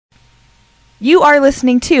You are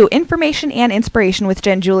listening to Information and Inspiration with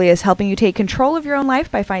Jen Julius, helping you take control of your own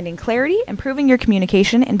life by finding clarity, improving your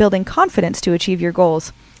communication, and building confidence to achieve your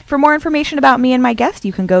goals. For more information about me and my guest,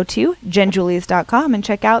 you can go to jenjulius.com and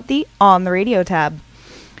check out the On the Radio tab.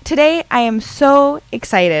 Today, I am so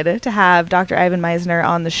excited to have Dr. Ivan Misner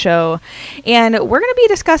on the show, and we're going to be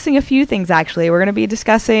discussing a few things, actually. We're going to be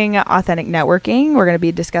discussing authentic networking. We're going to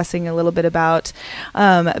be discussing a little bit about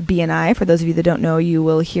BNI. For those of you that don't know, you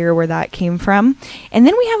will hear where that came from. And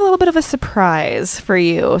then we have a little bit of a surprise for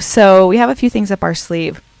you. So we have a few things up our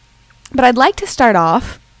sleeve. But I'd like to start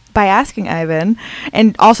off by asking Ivan,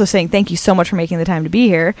 and also saying thank you so much for making the time to be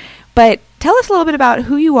here, but tell us a little bit about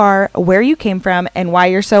who you are, where you came from, and why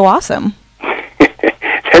you're so awesome.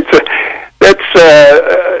 That's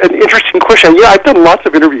an interesting question. Yeah, I've done lots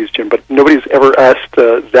of interviews, Jim, but nobody's ever asked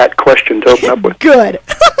that question to open up with. Good.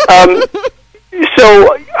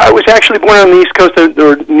 So I was actually born on the East Coast,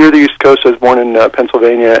 or near the East Coast. I was born in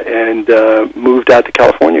Pennsylvania and moved out to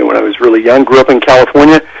California when I was really young. Grew up in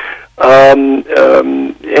California. And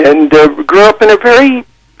grew up in a very,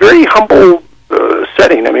 very humble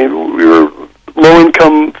setting. I mean, we were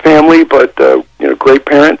low-income family, but great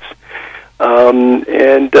parents.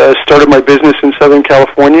 And started my business in Southern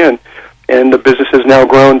California, and the business has now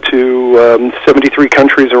grown to 73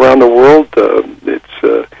 countries around the world.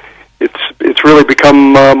 It's really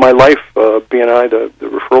become my life. BNI, the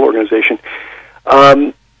referral organization.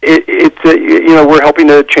 We're helping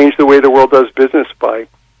to change the way the world does business by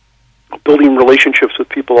building relationships with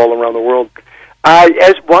people all around the world.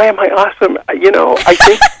 Why am I awesome? I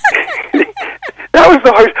think that was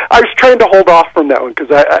the hardest. I was trying to hold off from that one because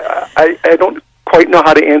I don't quite know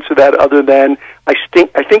how to answer that other than I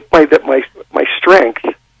think my strength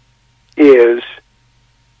is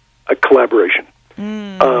a collaboration.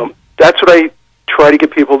 That's what I try to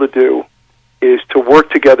get people to do, is to work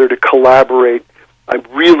together, to collaborate. I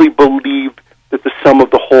really believe that the sum of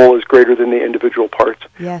the whole is greater than the individual parts.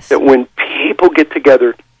 Yes. That when people get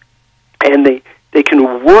together and they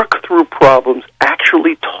can work through problems,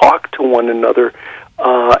 actually talk to one another,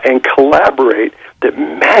 and collaborate, that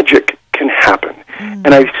magic can happen.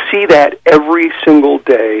 And I see that every single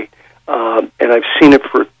day, and I've seen it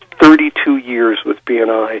for 32 years with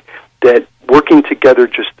BNI, that working together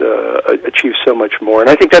just achieves so much more. And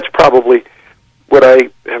I think that's probably what I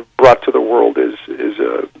have brought to the world is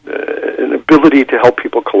an ability to help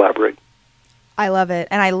people collaborate. I love it.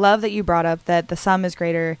 And I love that you brought up that the sum is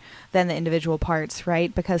greater than the individual parts,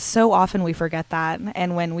 right? Because so often we forget that.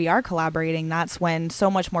 And when we are collaborating, that's when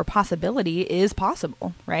so much more possibility is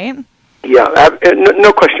possible, right? Yeah,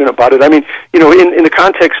 no question about it. I mean, in the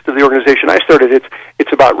context of the organization I started,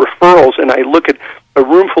 it's about referrals, and I look at a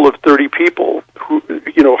room full of 30 people who,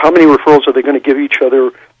 how many referrals are they going to give each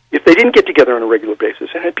other if they didn't get together on a regular basis?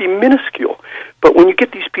 And it'd be minuscule. But when you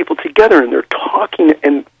get these people together and they're talking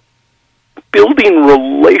and building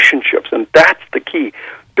relationships, and that's the key,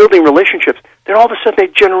 building relationships, then all of a sudden they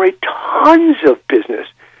generate tons of business.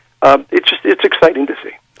 It's exciting to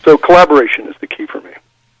see. So collaboration is the key for me.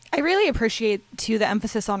 I really appreciate, too, the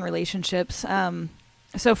emphasis on relationships.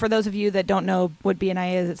 So for those of you that don't know what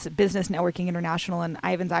BNI is, it's Business Networking International, and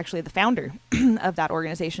Ivan's actually the founder of that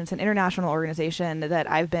organization. It's an international organization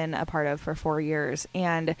that I've been a part of for 4 years.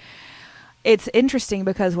 And it's interesting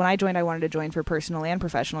because when I joined, I wanted to join for personal and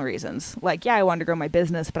professional reasons. Like, yeah, I wanted to grow my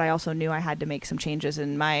business, but I also knew I had to make some changes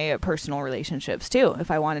in my personal relationships, too,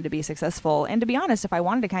 if I wanted to be successful. And to be honest, if I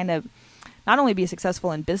wanted to kind of not only be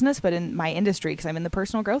successful in business, but in my industry, because I'm in the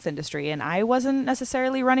personal growth industry, and I wasn't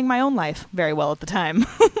necessarily running my own life very well at the time.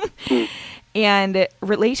 And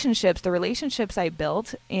relationships, the relationships I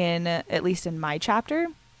built in, at least in my chapter,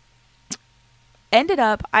 ended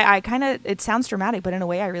up, I kind of, it sounds dramatic, but in a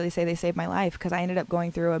way I really say they saved my life, because I ended up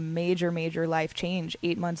going through a major life change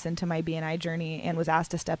 8 months into my BNI journey and was asked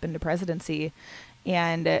to step into presidency.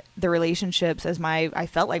 And the relationships, I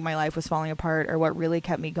felt like my life was falling apart, are what really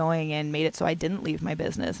kept me going and made it so I didn't leave my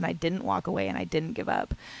business and I didn't walk away and I didn't give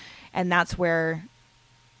up. And that's where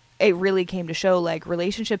it really came to show, like,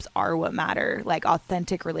 relationships are what matter. Like,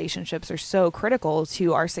 authentic relationships are so critical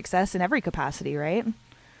to our success in every capacity, right?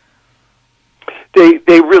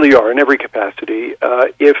 They really are in every capacity.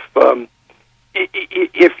 If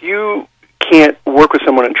you can't work with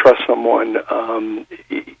someone and trust someone,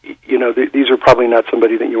 these are probably not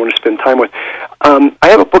somebody that you want to spend time with. I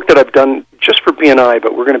have a book that I've done just for BNI,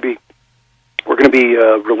 but we're going to be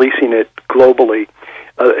releasing it globally.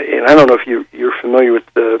 And I don't know if you're familiar with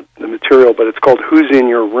the material, but it's called "Who's in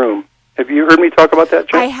Your Room." Have you heard me talk about that,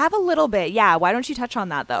 Jen? I have a little bit, yeah. Why don't you touch on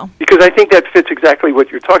that, though? Because I think that fits exactly what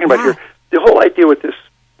you're talking about here. The whole idea with this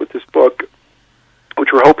book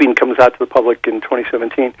which we're hoping comes out to the public in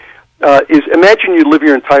 2017, is imagine you live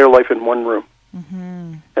your entire life in one room.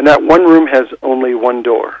 Mm-hmm. And that one room has only one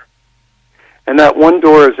door. And that one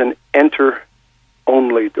door is an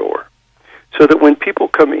enter-only door. So that when people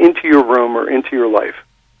come into your room or into your life,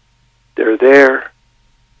 they're there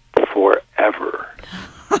forever.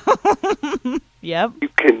 Yep. You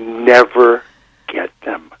can never get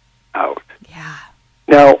them out. Yeah.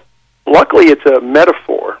 Now, luckily it's a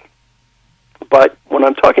metaphor, but when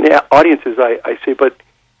I'm talking to audiences, I say, but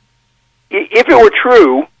if it were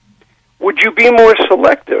true, would you be more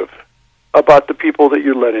selective about the people that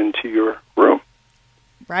you let into your room?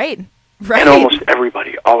 Right. Right. And almost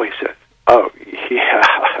everybody always says, oh, yeah,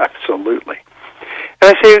 absolutely.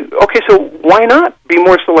 And I say, okay, so why not be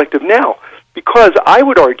more selective now? Because I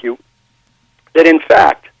would argue that, in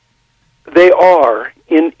fact, they are,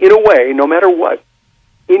 in a way, no matter what,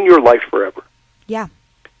 in your life forever. Yeah.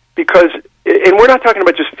 Because, and we're not talking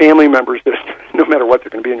about just family members that no matter what they're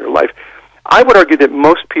going to be in your life. I would argue that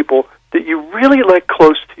most people that you really like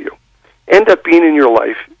close to you end up being in your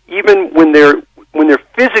life, even when they're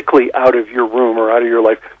physically out of your room or out of your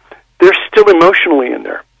life, they're still emotionally in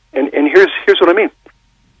there. And here's what I mean.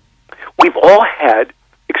 We've all had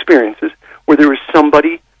experiences where there was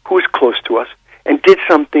somebody who was close to us and did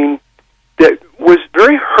something that was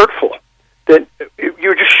very hurtful, that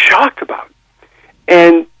you're just shocked about.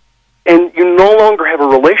 And you no longer have a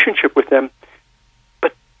relationship with them,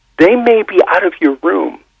 but they may be out of your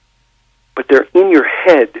room, but they're in your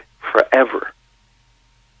head forever.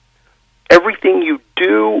 Everything you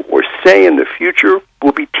do or say in the future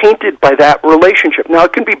will be tainted by that relationship. Now,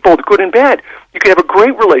 it can be both good and bad. You can have a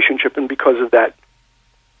great relationship, and because of that,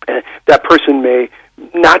 that person may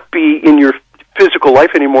not be in your physical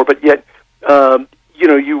life anymore, but yet,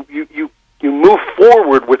 you move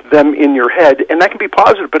forward with them in your head, and that can be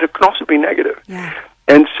positive, but it can also be negative. Yeah.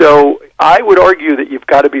 And so I would argue that you've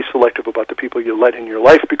got to be selective about the people you let in your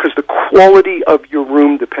life, because the quality of your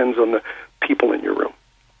room depends on the people in your room.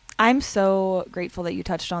 I'm so grateful that you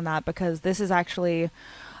touched on that, because this is actually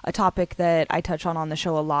a topic that I touch on the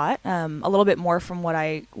show a lot, a little bit more from what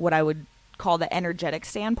I would call the energetic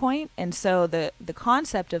standpoint. And so the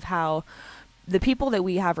concept of how the people that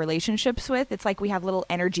we have relationships with, it's like we have little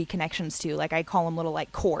energy connections to, like I call them little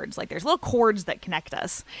like cords, like there's little cords that connect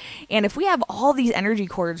us. And if we have all these energy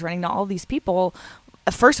cords running to all these people,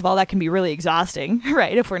 first of all, that can be really exhausting,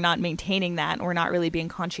 right? If we're not maintaining that and we're not really being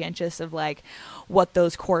conscientious of like what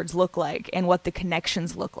those cords look like and what the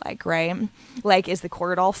connections look like, right? Like, is the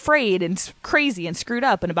cord all frayed and crazy and screwed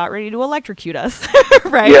up and about ready to electrocute us,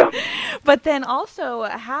 right? Yeah. But then also,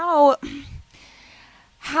 how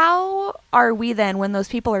are we then, when those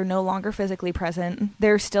people are no longer physically present,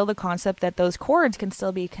 there's still the concept that those cords can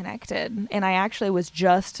still be connected. And I actually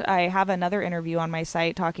I have another interview on my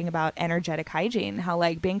site talking about energetic hygiene, how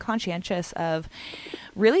like being conscientious of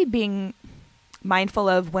really being mindful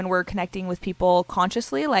of when we're connecting with people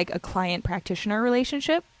consciously, like a client-practitioner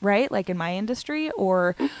relationship, right? Like in my industry,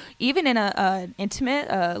 or even in a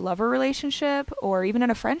intimate lover relationship, or even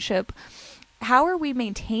in a friendship. How are we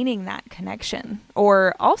maintaining that connection,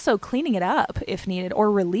 or also cleaning it up if needed,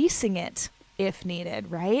 or releasing it if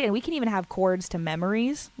needed, right? And we can even have cords to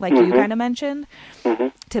memories, like you kind of mentioned,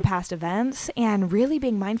 to past events, and really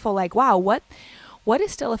being mindful, like, wow, what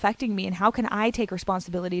is still affecting me, and how can I take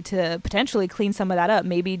responsibility to potentially clean some of that up,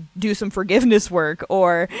 maybe do some forgiveness work,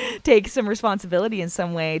 or take some responsibility in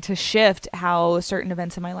some way to shift how certain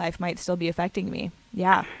events in my life might still be affecting me.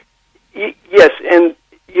 Yeah. Yes, and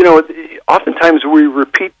oftentimes we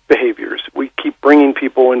repeat behaviors. We keep bringing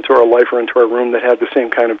people into our life or into our room that have the same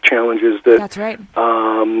kind of challenges that That's right.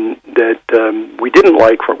 We didn't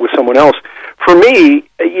like with someone else. For me,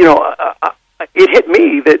 it hit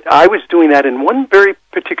me that I was doing that in one very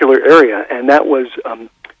particular area, and that was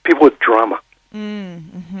people with drama.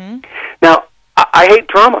 Mm-hmm. Now, I hate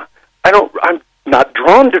drama. I'm not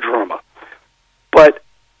drawn to drama, but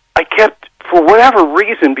I kept, for whatever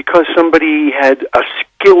reason, because somebody had a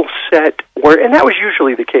skill set, and that was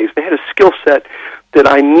usually the case. They had a skill set that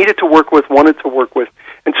I needed to work with, wanted to work with,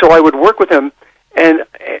 and so I would work with them, and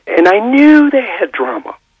I knew they had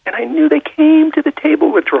drama, and I knew they came to the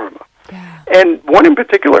table with drama. Yeah. And one in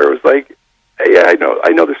particular was like, yeah, I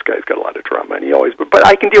know this guy's got a lot of drama, and he always, but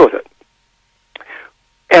I can deal with it.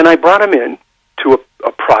 And I brought him in to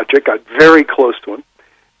a project, got very close to him,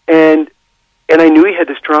 and I knew he had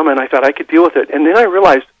this drama, and I thought I could deal with it. And then I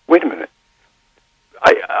realized, wait a minute,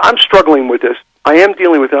 I'm struggling with this. I am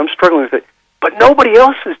dealing with it. I'm struggling with it. But nobody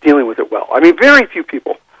else is dealing with it well. I mean, very few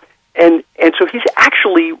people. And so he's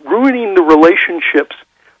actually ruining the relationships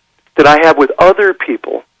that I have with other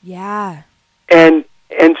people. Yeah. And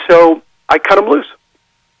And so I cut them loose.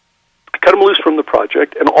 I cut them loose from the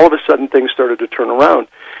project, and all of a sudden things started to turn around.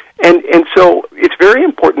 And so it's very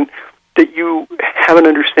important that you have an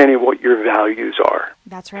understanding of what your values are.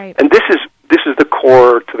 That's right. And this is the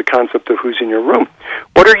core to the concept of who's in your room.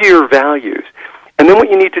 What are your values? And then what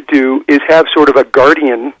you need to do is have sort of a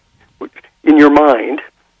guardian in your mind.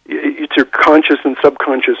 It's your conscious and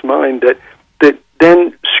subconscious mind that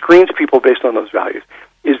then screens people based on those values.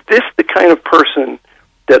 Is this the kind of person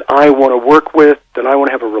that I want to work with, that I want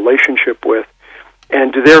to have a relationship with,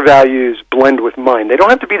 and do their values blend with mine? They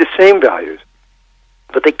don't have to be the same values,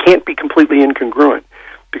 but they can't be completely incongruent,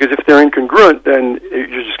 because if they're incongruent, then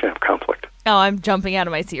you're just going to have conflict. Oh, I'm jumping out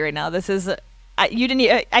of my seat right now. This is...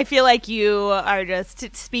 I feel like you are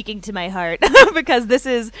just speaking to my heart because this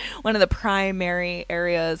is one of the primary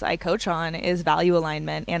areas I coach on is value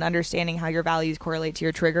alignment and understanding how your values correlate to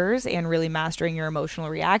your triggers and really mastering your emotional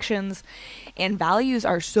reactions. And values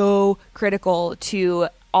are so critical to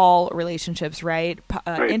all relationships, right?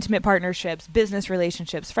 Right. Intimate partnerships, business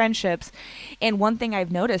relationships, friendships. And one thing I've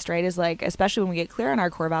noticed, right, is like, especially when we get clear on our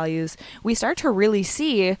core values, we start to really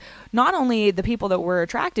see not only the people that we're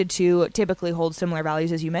attracted to typically hold similar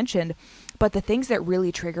values, as you mentioned, but the things that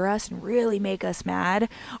really trigger us and really make us mad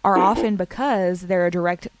are often because they're a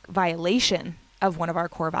direct violation of one of our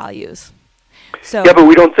core values. So yeah, but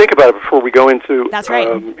we don't think about it before we go into That's right.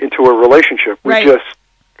 Into a relationship. We Right. just,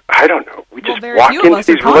 I don't know, we just very walk few of into us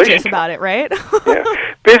are these conscious relationships. about it, right? Yeah,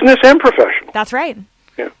 business and professional. That's right.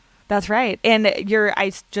 Yeah. That's right. And I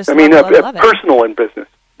mean, love it. personal and business.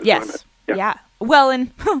 is what I Yes. meant. Yeah. Well,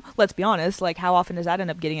 and let's be honest, like how often does that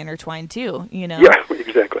end up getting intertwined too, you know? Yeah,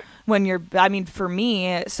 exactly. For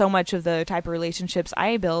me, so much of the type of relationships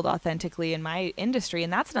I build authentically in my industry,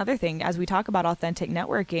 and that's another thing, as we talk about authentic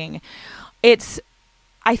networking,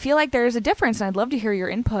 I feel like there's a difference, and I'd love to hear your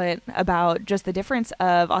input about just the difference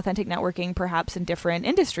of authentic networking perhaps in different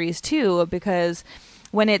industries too, because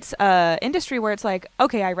when it's an industry where it's like,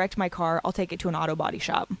 okay, I wrecked my car, I'll take it to an auto body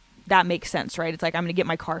shop. That makes sense, right? It's like, I'm going to get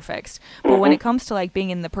my car fixed. But when it comes to like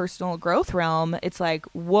being in the personal growth realm, it's like,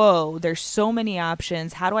 whoa, there's so many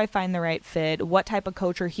options. How do I find the right fit? What type of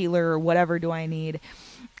coach or healer or whatever do I need?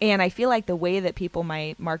 And I feel like the way that people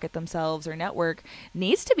might market themselves or network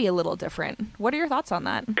needs to be a little different. What are your thoughts on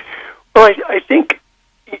that? Well, I think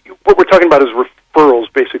what we're talking about is referrals,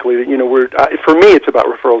 basically. You know, for me, it's about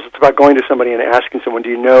referrals. It's about going to somebody and asking someone, do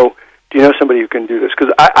you know somebody who can do this?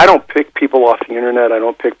 Because I don't pick people off the internet. I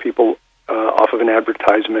don't pick people off of an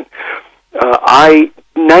advertisement.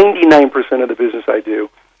 99% of the business I do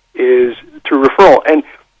is through referral. And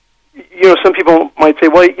you know, some people might say,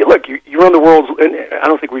 well, look, you run the world's, and I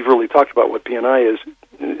don't think we've really talked about what BNI is,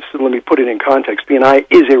 so let me put it in context. BNI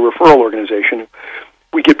is a referral organization.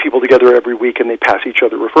 We get people together every week, and they pass each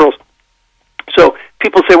other referrals. So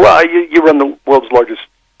people say, well, you run the world's largest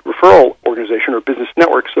referral organization or business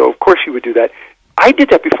network, so of course you would do that. I did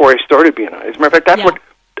that before I started BNI. As a matter of fact,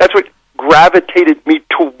 that's what gravitated me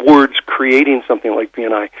towards creating something like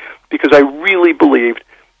BNI, because I really believed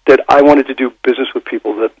that I wanted to do business with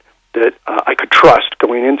people that I could trust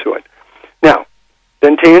going into it. Now,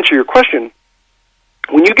 then to answer your question,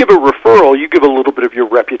 when you give a referral, you give a little bit of your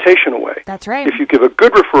reputation away. That's right. If you give a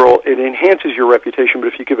good referral, it enhances your reputation, but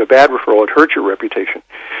if you give a bad referral, it hurts your reputation.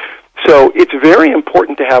 So it's very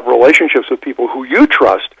important to have relationships with people who you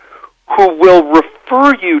trust, who will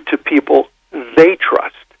refer you to people they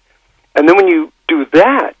trust. And then when you do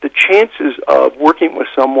that, the chances of working with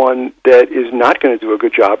someone that is not going to do a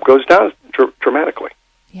good job goes down dramatically.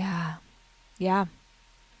 Yeah.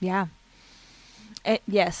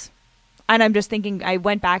 Yes. And I'm just thinking, I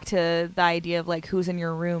went back to the idea of like who's in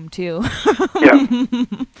your room too. Yeah.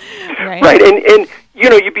 Right. And you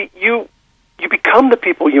know, you become the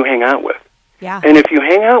people you hang out with. Yeah. And if you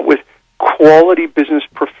hang out with quality business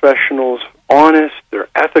professionals, honest, they're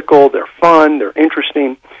ethical, they're fun, they're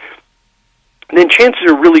interesting, then chances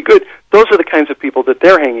are really good those are the kinds of people that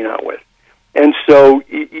they're hanging out with. And so,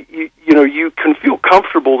 you know, you can feel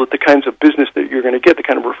comfortable that the kinds of business that you're going to get, the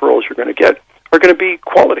kind of referrals you're going to get, are going to be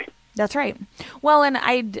quality. That's right. Well, and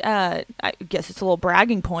I guess it's a little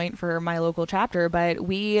bragging point for my local chapter, but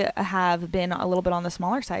we have been a little bit on the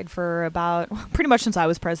smaller side for about pretty much since I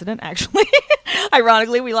was president, actually.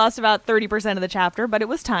 Ironically, we lost about 30% of the chapter, but it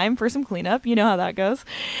was time for some cleanup. You know how that goes.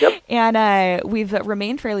 Yep. And we've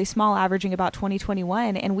remained fairly small, averaging about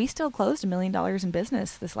 2021, and we still closed $1 million in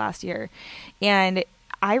business this last year. And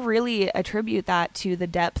I really attribute that to the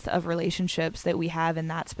depth of relationships that we have in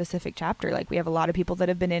that specific chapter. Like, we have a lot of people that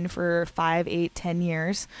have been in for 5, 8, 10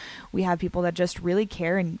 years. We have people that just really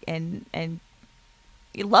care and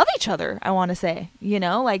love each other, I want to say,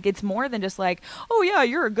 like it's more than just like, oh yeah,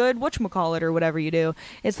 you're a good whatchamacallit or whatever you do.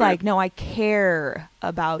 It's like, no, I care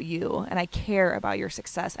about you and I care about your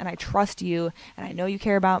success and I trust you and I know you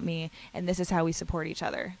care about me and this is how we support each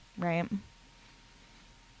other, right?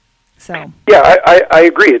 So. Yeah, I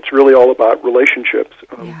agree. It's really all about relationships.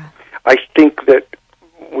 I think that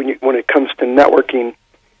when it comes to networking,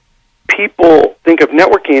 people think of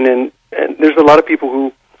networking and there's a lot of people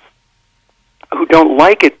who don't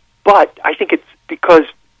like it, but I think it's because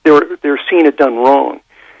they're seeing it done wrong.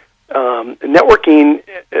 Networking,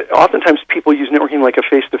 oftentimes people use networking like a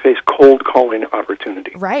face-to-face cold calling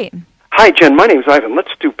opportunity. Right. Hi, Jen, my name's Ivan.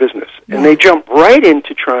 Let's do business. Yeah. And they jump right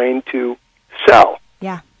into trying to sell.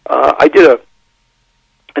 Yeah. I did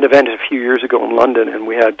an event a few years ago in London, and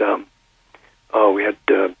we had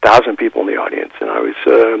 1,000 people in the audience, and I was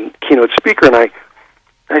a keynote speaker, and I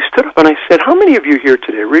stood up and I said, how many of you here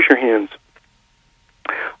today, raise your hands,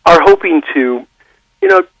 are hoping to,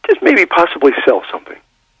 just maybe possibly sell something?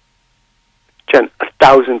 Jen,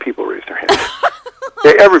 1,000 people raised their hands.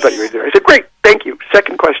 Everybody raised their hands. I said, great, thank you.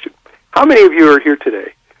 Second question. How many of you are here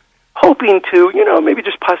today hoping to, maybe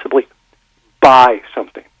just possibly buy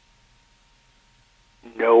something?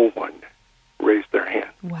 No one raised their hand.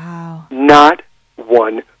 Wow. Not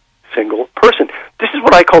one single person. This is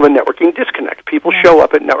what I call the networking disconnect. People show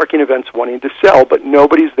up at networking events wanting to sell, but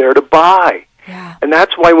nobody's there to buy. Yeah. And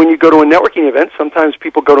that's why when you go to a networking event, sometimes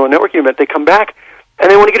people go to a networking event, they come back,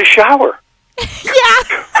 and they want to get a shower.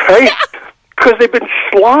 Yeah. Right? Because they've been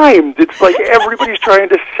slimed. It's like everybody's trying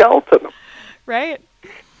to sell to them. Right.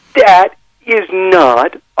 That is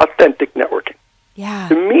not authentic networking. Yeah.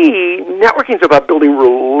 To me, networking is about building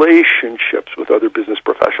relationships with other business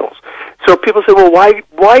professionals. So people say, well,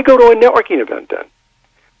 why go to a networking event then?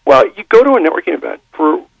 Well, you go to a networking event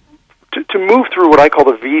to move through what I call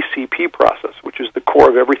the VCP process, which is the core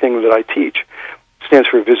of everything that I teach. It stands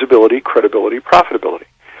for visibility, credibility, profitability.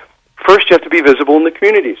 First, you have to be visible in the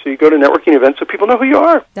community. So you go to networking events so people know who you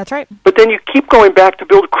are. That's right. But then you keep going back to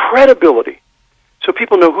build credibility. So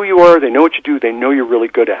people know who you are, they know what you do, they know you're really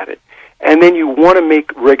good at it. And then you want to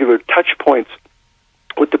make regular touch points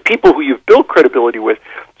with the people who you've built credibility with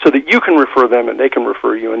so that you can refer them and they can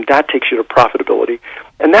refer you, and that takes you to profitability.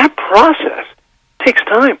 And that process takes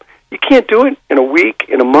time. You can't do it in a week,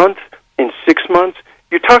 in a month, in 6 months.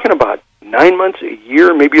 You're talking about 9 months, a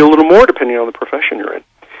year, maybe a little more depending on the profession you're in.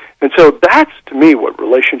 And so that's, to me, what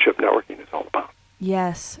relationship networking is all about.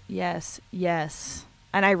 Yes, yes, yes.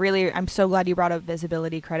 And I'm so glad you brought up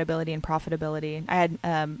visibility, credibility, and profitability. I had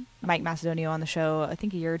Mike Macedonio on the show, I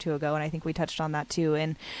think a year or two ago, and I think we touched on that too.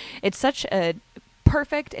 And it's such a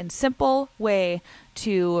perfect and simple way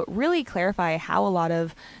to really clarify how a lot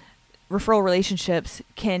of referral relationships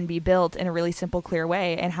can be built in a really simple, clear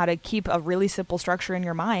way, and how to keep a really simple structure in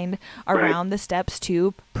your mind around the steps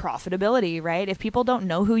to profitability, right? If people don't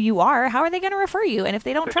know who you are, how are they going to refer you? And if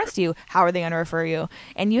they don't trust you, how are they going to refer you?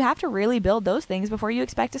 And you have to really build those things before you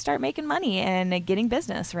expect to start making money and getting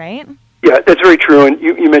business, right? Yeah, that's very true. And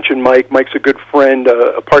you mentioned Mike. Mike's a good friend,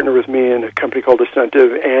 a partner with me in a company called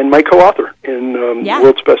Asentiv, and my co-author in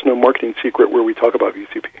World's Best Known Marketing Secret, where we talk about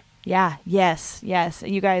VCP. Yeah, yes.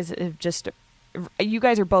 You guys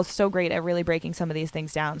are both so great at really breaking some of these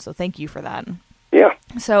things down. So thank you for that. Yeah.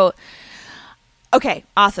 So, okay,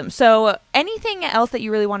 awesome. So anything else that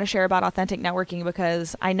you really want to share about authentic networking?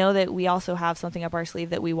 Because I know that we also have something up our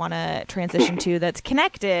sleeve that we want to transition to that's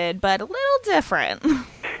connected, but a little different.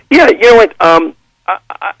 Yeah, you know what?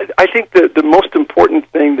 I think the most important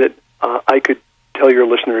thing that I could tell your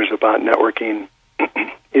listeners about networking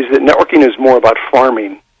is that networking is more about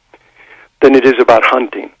farming than it is about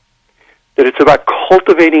hunting. That it's about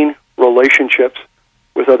cultivating relationships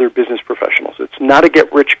with other business professionals. It's not a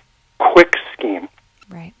get-rich-quick scheme.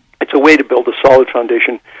 Right. It's a way to build a solid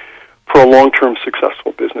foundation for a long-term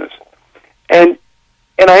successful business. And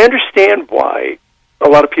I understand why a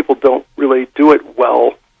lot of people don't really do it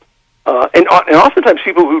well. And oftentimes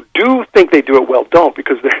people who do think they do it well don't,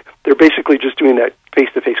 because they're basically just doing that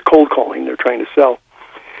face-to-face cold calling. They're trying to sell.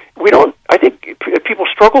 I think people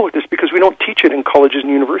struggle with this because we don't teach it in colleges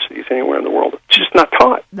and universities anywhere in the world. It's just not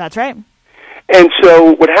taught. That's right. And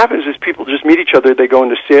so what happens is people just meet each other, they go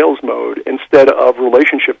into sales mode instead of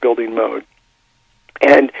relationship building mode.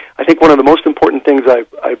 And I think one of the most important things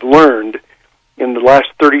I've learned in the last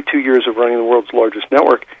 32 years of running the world's largest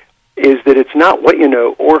network is that it's not what you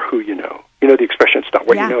know or who you know. You know the expression, it's not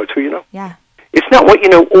what you know, it's who you know? Yeah. It's not what you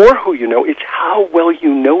know or who you know, it's how well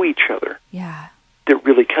you know each other. Yeah. That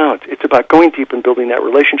really counts. It's about going deep and building that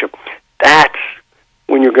relationship. That's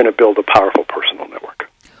when you're going to build a powerful personal network.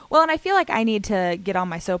 Well, and I feel like I need to get on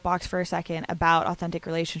my soapbox for a second about authentic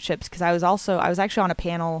relationships, because I was actually on a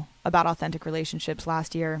panel about authentic relationships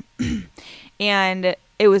last year. And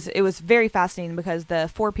it was very fascinating because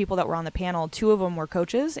the 4 people that were on the panel, 2 of them were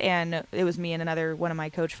coaches, and it was me and another one of my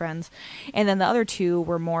coach friends. And then the other 2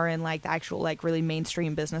 were more in like the actual like really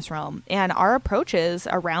mainstream business realm. And our approaches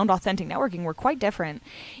around authentic networking were quite different.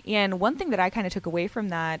 And one thing that I kind of took away from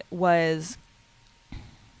that was,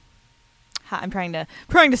 I'm trying to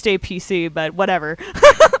stay PC, but whatever.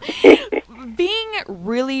 Being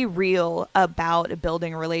really real about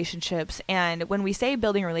building relationships. And when we say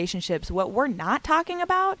building relationships, what we're not talking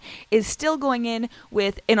about is still going in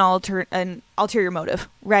with an ulterior motive,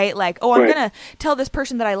 right? Like, oh, I'm going to tell this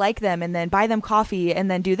person that I like them and then buy them coffee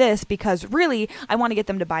and then do this because really I want to get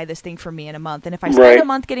them to buy this thing for me in a month. And if I spend a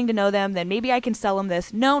month getting to know them, then maybe I can sell them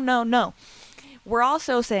this. No. We're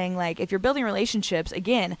also saying, like, if you're building relationships,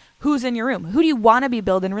 again, who's in your room? Who do you want to be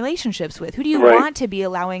building relationships with? Who do you want to be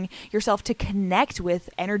allowing yourself to connect with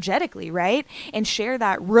energetically, right? And share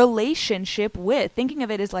that relationship with, thinking of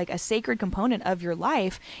it as like a sacred component of your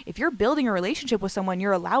life. If you're building a relationship with someone,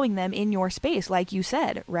 you're allowing them in your space, like you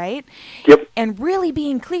said, right? Yep. And really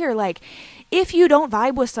being clear, like, if you don't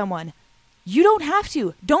vibe with someone, you don't have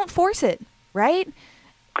to. Don't force it, right?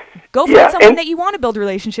 Go find someone that you want to build a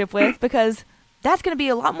relationship with, because that's going to be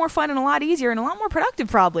a lot more fun and a lot easier and a lot more productive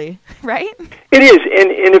probably, right? It is.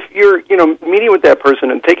 And if you're, meeting with that person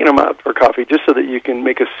and taking them out for coffee just so that you can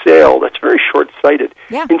make a sale, that's very short-sighted.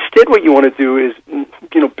 Yeah. Instead, what you want to do is,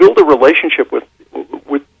 build a relationship with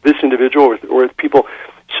this individual or with people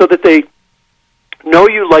so that they know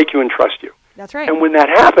you, like you, and trust you. That's right. And when that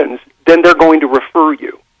happens, then they're going to refer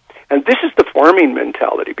you. And this is the farming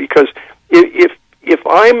mentality, because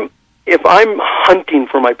if I'm hunting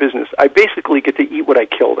for my business, I basically get to eat what I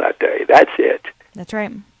kill that day. That's it. That's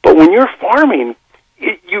right. But when you're farming,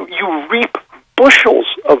 you reap bushels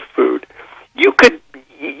of food. You could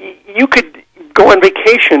go on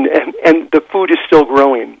vacation and the food is still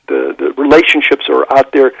growing. The relationships are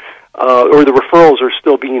out there, or the referrals are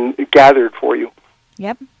still being gathered for you.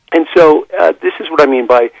 Yep. And so this is what I mean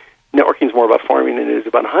by networking is more about farming than it is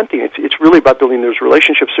about hunting. It's really about building those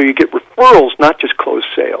relationships so you get referrals, not just closed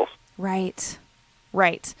sales. Right.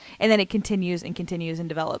 And then it continues and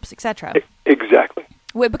develops, etc. Exactly.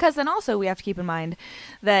 Because then also we have to keep in mind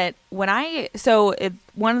that one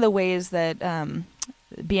of the ways that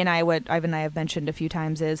BNI, what Ivan and I have mentioned a few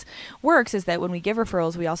times, works is that when we give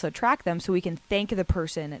referrals, we also track them so we can thank the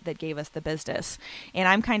person that gave us the business. And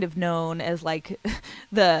I'm kind of known as like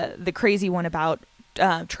the crazy one about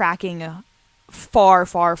tracking far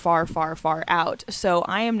out. So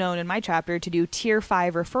I am known in my chapter to do tier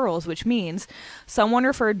 5 referrals, which means someone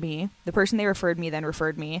referred me, the person they referred me then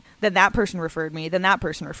referred me, then that person referred me, then that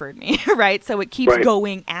person referred me, right? So it keeps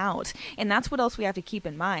going out. And that's what else we have to keep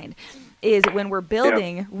in mind is when we're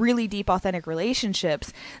building really deep, authentic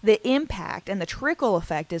relationships, the impact and the trickle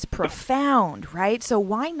effect is profound, right? So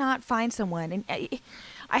why not find someone, and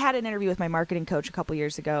I had an interview with my marketing coach a couple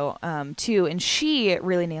years ago, too, and she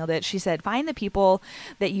really nailed it. She said, find the people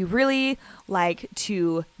that you really like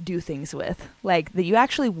to do things with, like that you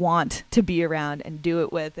actually want to be around and do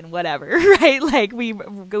it with and whatever, right? Like we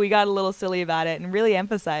got a little silly about it and really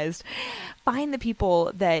emphasized, find the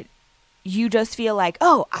people that you just feel like,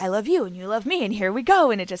 oh, I love you and you love me and here we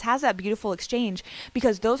go. And it just has that beautiful exchange,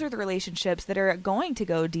 because those are the relationships that are going to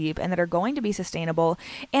go deep and that are going to be sustainable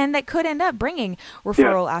and that could end up bringing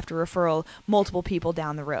referral after referral, multiple people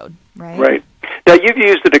down the road, right? Right. Now, you've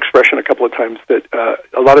used an expression a couple of times that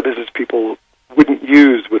a lot of business people wouldn't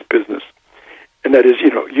use with business, and that is,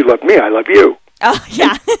 you love me, I love you. Oh,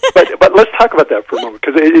 yeah. but let's talk about that for a moment,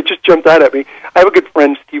 because it just jumped out at me. I have a good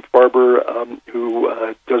friend, Steve Barber, who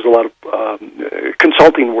does a lot of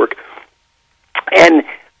consulting work. And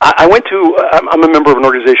I went to, I'm a member of an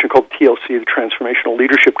organization called TLC, the Transformational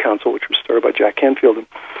Leadership Council, which was started by Jack Canfield.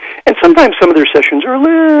 And sometimes some of their sessions are a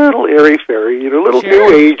little airy-fairy, a little new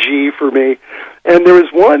agey for me. And there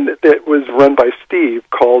was one that was run by Steve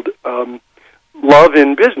called Love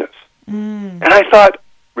in Business. And I thought,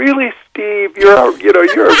 really, Steve, you're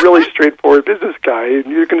a really straightforward business guy, and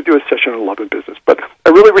you're going to do a session on love and business. But I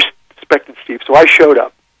really respected Steve, so I showed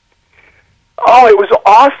up. Oh, it was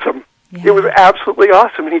awesome. Yeah. It was absolutely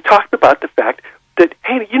awesome. And he talked about the fact that,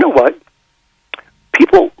 hey, you know what?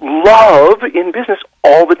 People love in business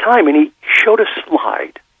all the time. And he showed a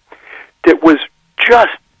slide that was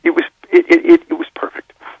just, it was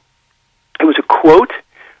perfect. It was a quote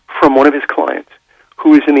from one of his clients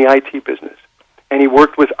who is in the IT business. And he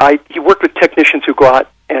worked with technicians who go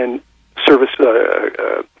out and service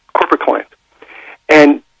corporate clients.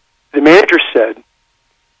 And the manager said,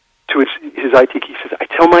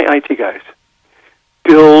 my IT guys,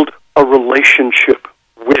 build a relationship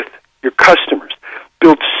with your customers.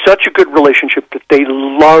 Build such a good relationship that they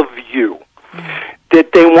love you,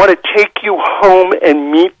 that they want to take you home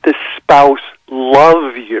and meet the spouse,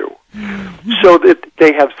 love you, so that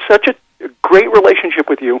they have such a great relationship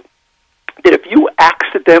with you that if you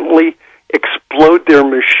accidentally explode their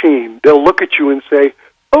machine, they'll look at you and say,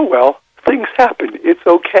 oh, well, things happen. It's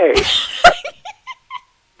okay.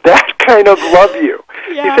 That kind of love you.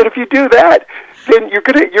 Yeah. He said if you do that, then you're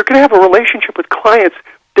gonna have a relationship with clients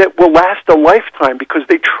that will last a lifetime because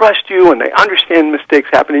they trust you and they understand mistakes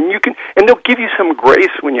happen, and they'll give you some grace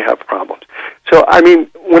when you have problems. So, I mean,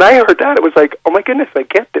 when I heard that, it was like, oh my goodness, I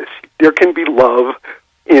get this. There can be love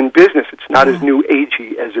in business. It's not as new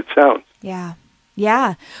agey as it sounds. Yeah.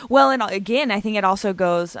 Yeah. Well, and again, I think it also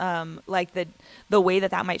goes like the way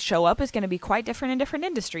that might show up is going to be quite different in different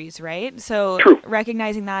industries, right? So True.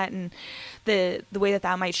 Recognizing that and the way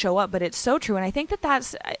that might show up, but it's so true. And I think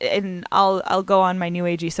that's, and I'll go on my new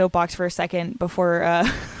agey soapbox for a second before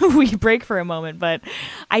we break for a moment. But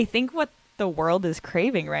I think what the world is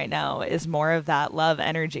craving right now is more of that love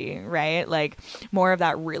energy, right? Like more of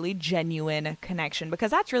that really genuine connection, because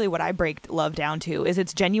that's really what I break love down to, is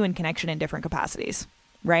it's genuine connection in different capacities,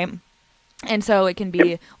 right? And so it can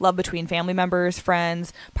be love between family members,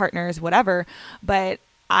 friends, partners, whatever. But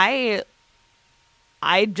I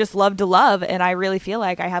just love to love, and I really feel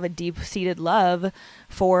like I have a deep-seated love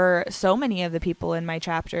for so many of the people in my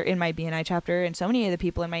chapter, in my BNI chapter, and so many of the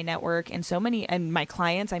people in my network, and my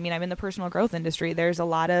clients. I mean, I'm in the personal growth industry. There's a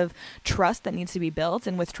lot of trust that needs to be built,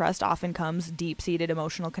 and with trust often comes deep-seated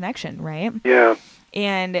emotional connection, right? Yeah.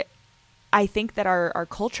 And I think that our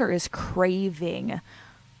culture is craving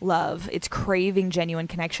love. It's craving genuine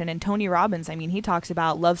connection. And Tony Robbins, I mean, he talks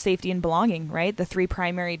about love, safety, and belonging, right? The three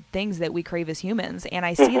primary things that we crave as humans. And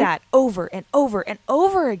I see that over and over and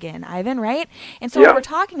over again, Ivan, right? And so what we're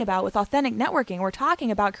talking about with authentic networking, we're talking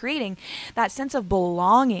about creating that sense of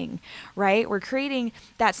belonging, right? We're creating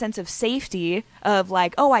that sense of safety of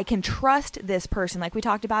like, oh, I can trust this person, like we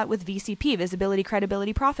talked about with VCP, visibility,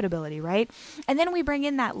 credibility, profitability, right? And then we bring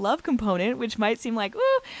in that love component, which might seem like,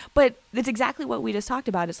 ooh, but it's exactly what we just talked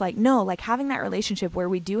about. It's like, no, like having that relationship where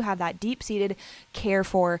we do have that deep-seated care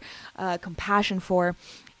for, compassion for,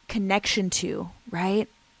 connection to, right?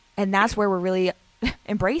 And that's where we're really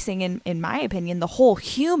embracing, in my opinion, the whole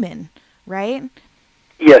human, right?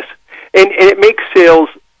 Yes. And it makes sales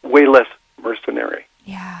way less mercenary.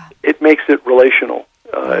 Yeah. It makes it relational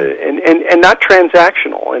and not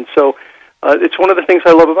transactional. And so it's one of the things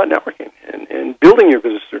I love about networking and building your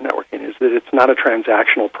business through networking is that it's not a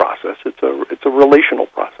transactional process. It's a relational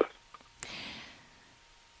process.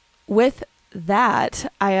 With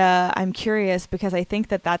that, I'm curious because I think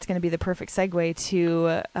that's going to be the perfect segue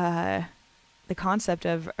to the concept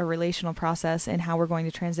of a relational process and how we're going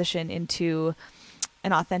to transition into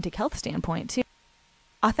an authentic health standpoint too.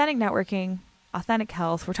 Authentic networking, authentic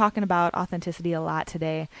health. We're talking about authenticity a lot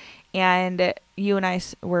today. And you and I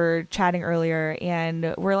were chatting earlier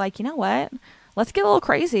and we're like, you know what? Let's get a little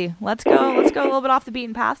crazy. Let's go a little bit off the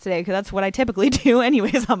beaten path today, because that's what I typically do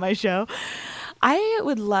anyways on my show. I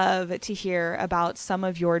would love to hear about some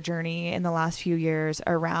of your journey in the last few years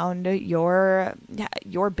around your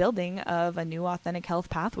building of a new authentic health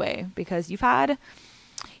pathway, because you've had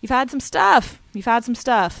some stuff.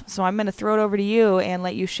 So I'm going to throw it over to you and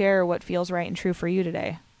let you share what feels right and true for you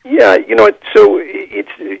today. Yeah, so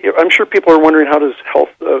I'm sure people are wondering, how does health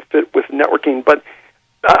fit with networking? But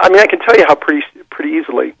I mean, I can tell you how pretty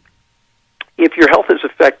easily. If your health is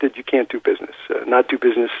affected, you can't do business. Not do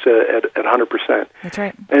business at 100%. That's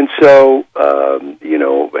right. And so,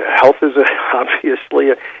 health is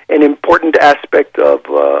obviously an important aspect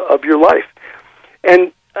of your life.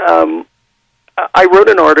 And I wrote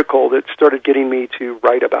an article that started getting me to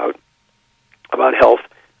write about health.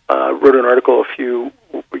 Wrote an article a few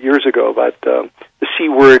years ago about the C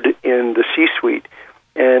word in the C-suite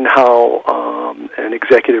and how an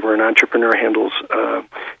executive or an entrepreneur handles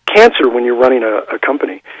cancer when you're running a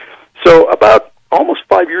company. So about almost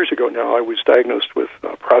 5 years ago now, I was diagnosed with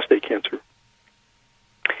prostate cancer.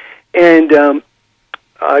 And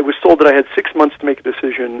I was told that I had 6 months to make a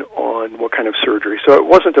decision on what kind of surgery. So it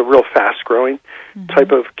wasn't a real fast-growing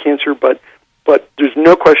type of cancer, but there's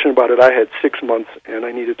no question about it. I had 6 months, and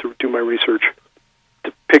I needed to do my research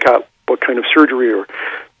to pick out what kind of surgery or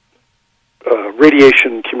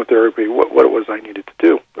radiation, chemotherapy, what it was I needed to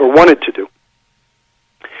do or wanted to do.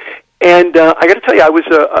 And I got to tell you, I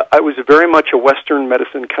was very much a Western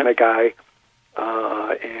medicine kind of guy,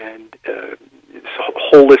 and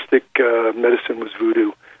holistic medicine was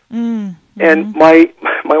voodoo. And my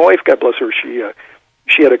wife, God bless her,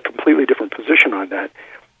 she had a completely different position on that.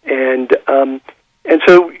 And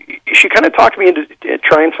so she kind of talked me into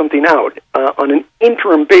trying something out on an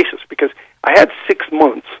interim basis, because I had 6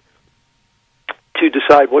 months to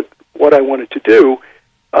decide what I wanted to do.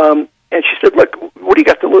 And she said, look, what do you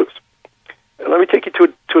got to lose? Let me take you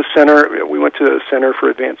to a center. We went to a Center for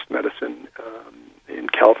Advanced Medicine in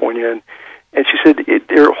California, and she said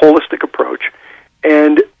they're a holistic approach.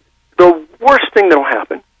 And the worst thing that will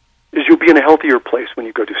happen is you'll be in a healthier place when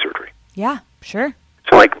you go do surgery. Yeah, sure.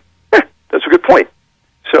 So like, that's a good point.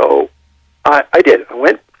 So I did. I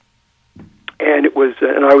went, and it was,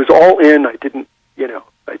 and I was all in. I didn't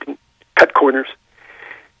cut corners.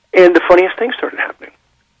 And the funniest thing started happening.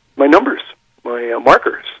 My numbers, my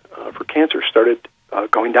markers for cancer started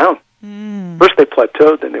going down. First they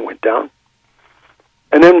plateaued, then they went down.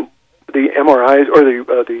 And then the MRIs, or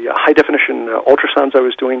the high-definition ultrasounds I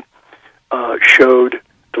was doing, showed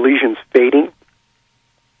the lesions fading.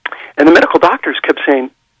 And the medical doctors kept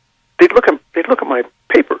saying, they'd look at my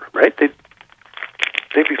paper, right? They'd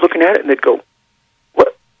be looking at it, and they'd go,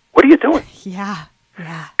 what are you doing? Yeah.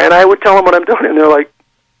 And I would tell them what I'm doing, and they're like,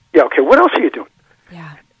 yeah, okay, what else are you doing?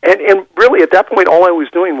 Yeah. And really, at that point, all I was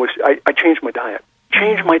doing was I changed my diet.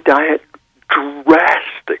 Changed my diet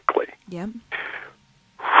drastically. Yep.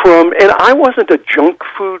 And I wasn't a junk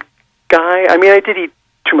food guy. I mean, I did eat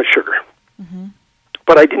too much sugar.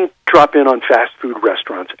 But I didn't drop in on fast food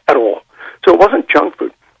restaurants at all. So it wasn't junk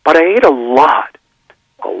food. But I ate a lot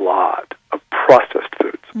of processed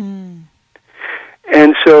foods.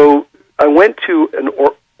 And so I went to an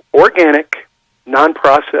organic,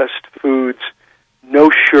 non-processed foods, no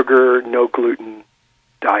sugar, no gluten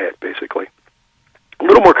diet, basically. A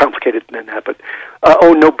little more complicated than that, but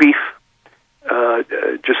no beef.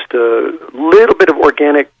 Just a little bit of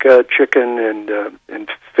organic chicken and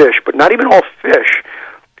fish, but not even all fish,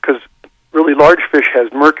 because really large fish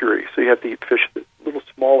has mercury, so you have to eat fish that's a little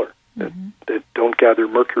smaller that don't gather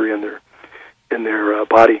mercury in their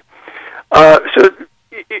body. So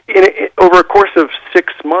over a course of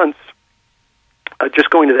 6 months, just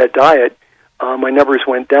going to that diet, my numbers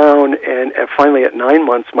went down, and finally at 9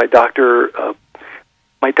 months, my doctor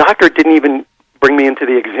didn't even bring me into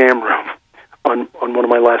the exam room on one of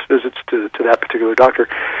my last visits to that particular doctor.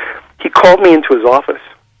 He called me into his office.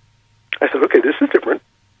 I said, okay, this is different.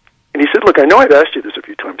 And he said, look, I know I've asked you this a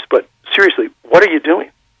few times, but seriously, what are you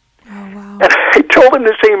doing? Oh, wow. And I told him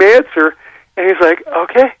the same answer, and he's like,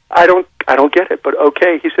 okay, I don't get it, but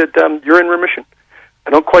okay. He said, you're in remission.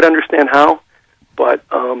 I don't quite understand how, but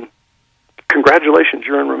congratulations,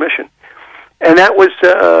 you're in remission. And that was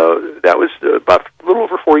about a little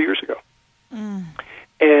over 4 years ago.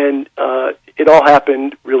 And it all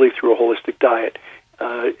happened really through a holistic diet.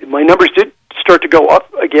 My numbers did start to go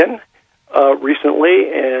up again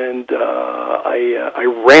recently, and I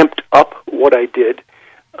ramped up what I did,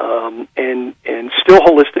 and still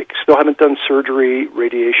holistic. Still haven't done surgery,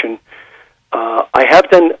 radiation. I have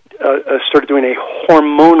started doing a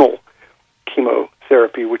hormonal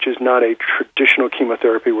chemotherapy, which is not a traditional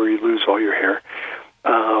chemotherapy where you lose all your hair,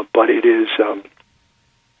 but it is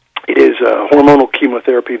hormonal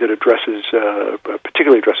chemotherapy that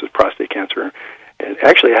particularly addresses prostate cancer, and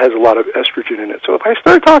actually it has a lot of estrogen in it. So if I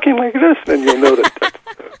start talking like this, then you'll know that's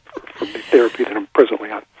from the therapy that I'm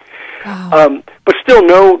presently on. Wow. But still,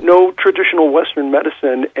 no traditional Western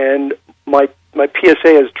medicine, and my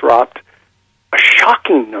PSA has dropped a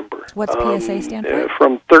shocking number. What's PSA stand for?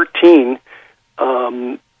 From 13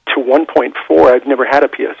 to 1.4. I've never had a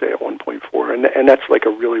PSA at 1.4, and that's like a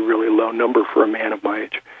really, really low number for a man of my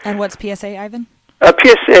age. And what's PSA, Ivan?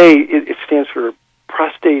 PSA, it stands for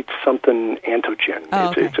prostate something antigen.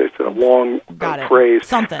 Oh, okay. It's a long Got phrase.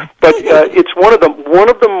 Something. But it's one of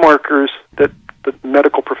the markers that the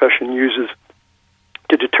medical profession uses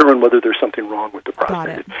to determine whether there's something wrong with the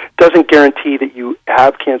prostate. It doesn't guarantee that you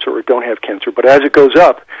have cancer or don't have cancer, but as it goes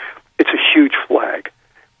up, it's a huge flag.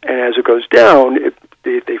 And as it goes down,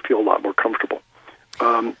 they feel a lot more comfortable.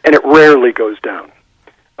 And it rarely goes down,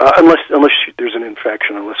 unless there's an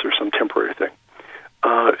infection, unless there's some temporary thing.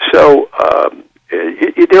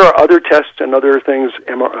 There are other tests and other things.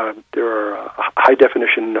 There are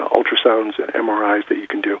high-definition ultrasounds and MRIs that you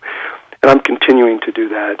can do, and I'm continuing to do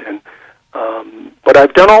that. And but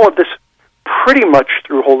I've done all of this pretty much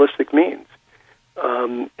through holistic means,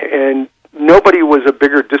 and nobody was a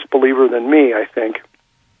bigger disbeliever than me, I think,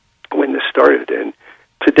 when this started. And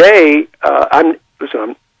today, I'm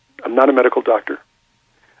not a medical doctor.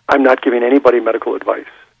 I'm not giving anybody medical advice.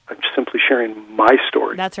 I'm simply sharing my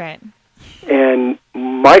story. That's right. And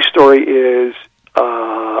my story is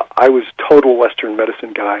I was a total Western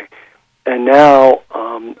medicine guy, And now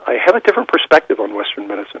I have a different perspective on Western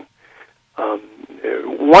medicine.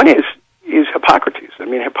 One is Hippocrates. I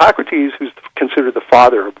mean, Hippocrates, who's considered the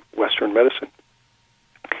father of Western medicine,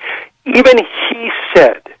 even he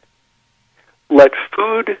said, "Let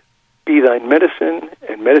food be thine medicine,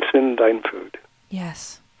 and medicine thine food."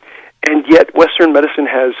 Yes. And yet Western medicine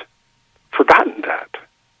has forgotten that.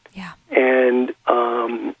 Yeah. And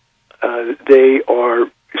they are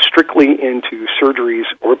strictly into surgeries,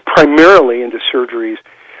 or primarily into surgeries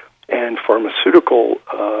and pharmaceutical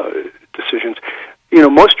decisions. You know,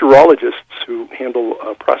 most urologists who handle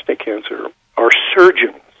prostate cancer are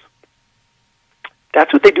surgeons.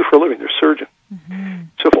 That's what they do for a living. They're surgeons. Mm-hmm.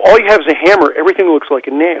 So if all you have is a hammer, everything looks like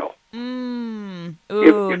a nail. Ooh,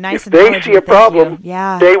 nice. If they see a problem,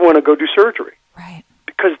 they want to go do surgery. Right.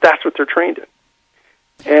 Because that's what they're trained in.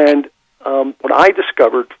 And what I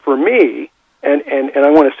discovered for me, and I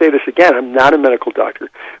want to say this again, I'm not a medical doctor,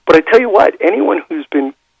 but I tell you what, anyone who's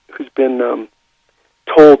been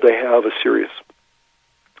told they have a serious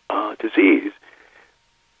disease,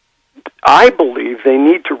 I believe they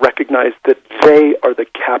need to recognize that they are the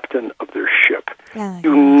captain of their ship.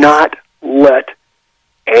 Do not let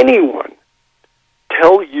anyone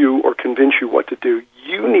tell you or convince you what to do.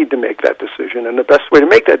 You need to make that decision, and the best way to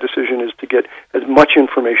make that decision is to get as much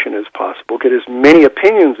information as possible, get as many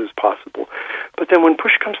opinions as possible. But then when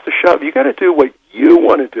push comes to shove, you got to do what you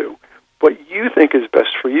want to do, what you think is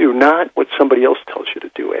best for you, not what somebody else tells you to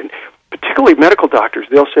do. And particularly medical doctors,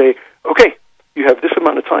 they'll say, okay, you have this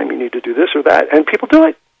amount of time, you need to do this or that, and people do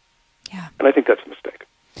it. Yeah. And I think that's a mistake.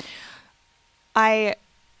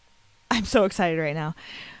 I'm so excited right now.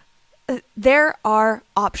 There are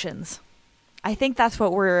options. I think that's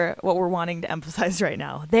what we're wanting to emphasize right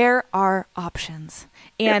now. There are options.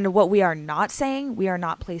 And what we are not saying, we are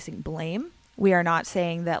not placing blame. We are not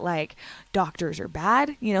saying that, like, doctors are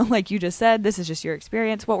bad, you know, like you just said, this is just your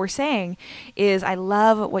experience. What we're saying is, I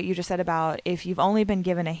love what you just said about if you've only been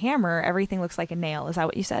given a hammer, everything looks like a nail. Is that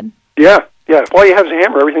what you said? Yeah. If all you have is a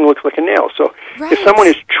hammer, everything looks like a nail. So if someone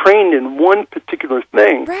is trained in one particular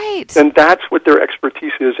thing, then that's what their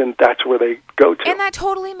expertise is, and that's where they go to. And that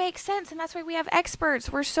totally makes sense, and that's why we have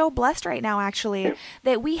experts. We're so blessed right now, actually,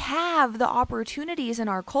 that we have the opportunities in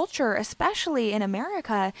our culture, especially in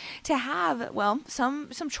America, to have, well, some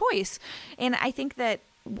choice. And I think that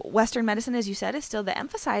Western medicine, as you said, is still the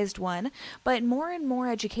emphasized one, but more and more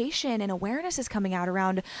education and awareness is coming out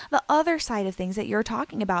around the other side of things that you're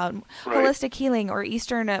talking about. Holistic healing or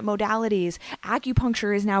Eastern modalities.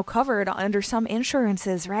 Acupuncture is now covered under some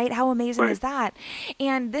insurances, right? How amazing is that?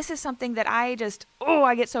 And this is something that I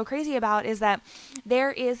get so crazy about, is that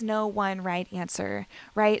there is no one right answer,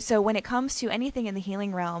 right? So when it comes to anything in the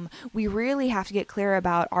healing realm, we really have to get clear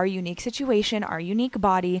about our unique situation, our unique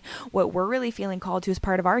body, what we're really feeling called to as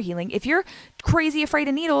part of our healing. If you're crazy afraid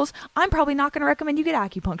of needles, I'm probably not going to recommend you get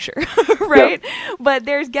acupuncture, right? Yeah. But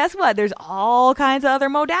guess what? There's all kinds of other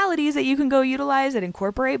modalities that you can go utilize that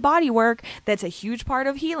incorporate body work. That's a huge part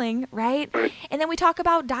of healing, right? And then we talk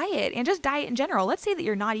about diet and just diet in general. Let's say that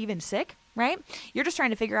you're not even sick, right? You're just trying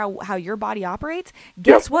to figure out how your body operates.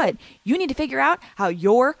 Guess what? You need to figure out how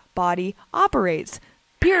your body operates.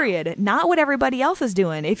 Period. Not what everybody else is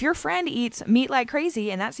doing. If your friend eats meat like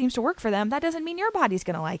crazy and that seems to work for them, that doesn't mean your body's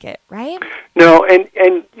going to like it, right? No, and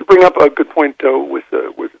you bring up a good point, though, with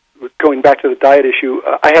going back to the diet issue.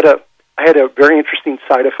 I had a very interesting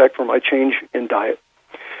side effect from my change in diet.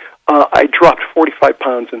 I dropped 45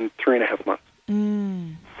 pounds in 3.5 months.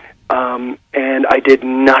 And I did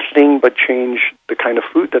nothing but change the kind of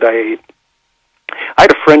food that I ate. I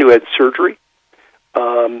had a friend who had surgery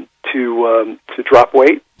to drop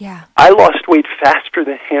weight. Yeah. I lost weight faster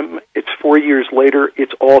than him. It's 4 years later.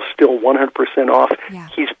 It's all still 100% off. Yeah.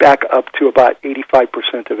 He's back up to about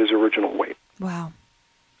 85% of his original weight. Wow.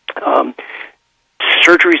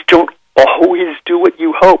 Surgeries don't always do what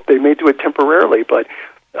you hope. They may do it temporarily, but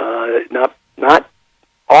not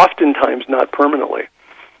oftentimes not permanently.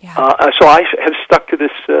 Yeah. So I have stuck to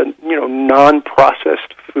this,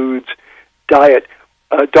 non-processed foods diet.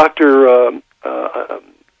 Dr.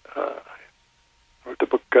 The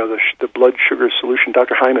book, The Blood Sugar Solution,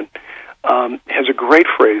 Dr. Hyman, has a great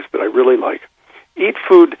phrase that I really like. Eat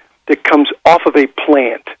food that comes off of a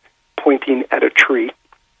plant pointing at a tree,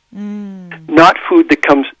 not food that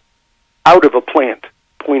comes out of a plant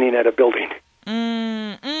pointing at a building.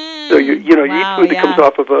 So you eat food that comes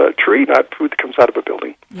off of a tree, not food that comes out of a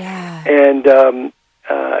building. Yeah. And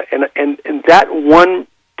that one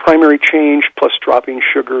primary change, plus dropping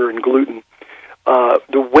sugar and gluten,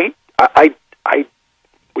 the weight, I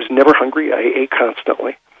was never hungry. I ate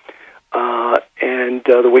constantly, and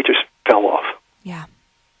the weight just fell off. Yeah.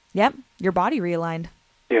 Yep. Your body realigned.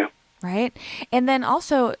 Yeah. Right. And then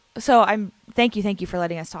also, thank you for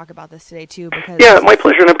letting us talk about this today too, because my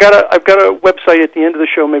pleasure. And I've got a website at the end of the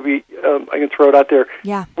show. Maybe I can throw it out there.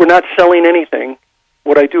 Yeah. We're not selling anything.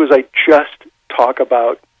 What I do is I just talk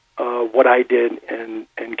about what I did and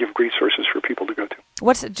give resources for people to go to.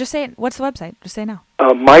 What's the website? Just say now.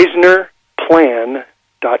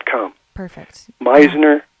 MisnerPlan.com. Perfect.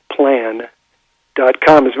 MisnerPlan.com. As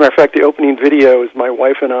a matter of fact, the opening video is my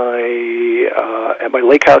wife and I at my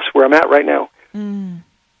lake house where I'm at right now.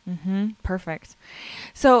 Perfect.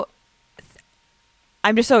 So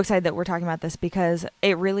I'm just so excited that we're talking about this because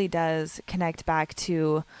it really does connect back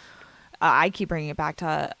to I keep bringing it back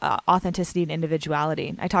to authenticity and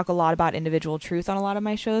individuality. I talk a lot about individual truth on a lot of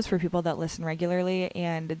my shows for people that listen regularly,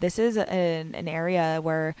 and this is an area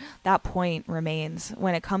where that point remains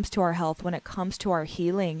when it comes to our health, when it comes to our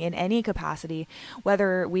healing in any capacity,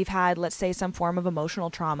 whether we've had, let's say, some form of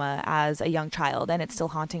emotional trauma as a young child and it's still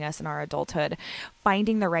haunting us in our adulthood.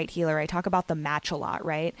 Finding the right healer. I talk about the match a lot,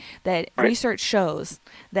 right? That research shows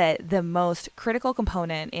that the most critical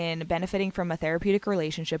component in benefiting from a therapeutic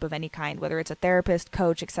relationship of any kind, whether it's a therapist,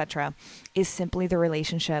 coach, etc., is simply the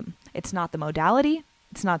relationship. It's not the modality.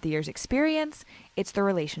 It's not the year's experience. It's the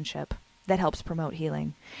relationship that helps promote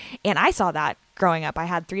healing. And I saw that growing up. I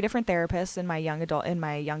had 3 different therapists in my young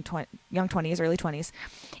 20s, early 20s,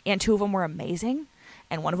 and 2 of them were amazing.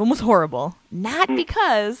 And one of them was horrible, not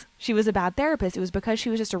because she was a bad therapist. It was because she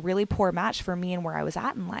was just a really poor match for me and where I was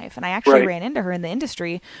at in life. And I actually ran into her in the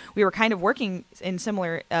industry. We were kind of working in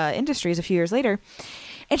similar industries a few years later.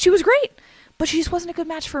 And she was great, but she just wasn't a good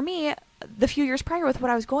match for me the few years prior with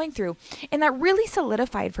what I was going through. And that really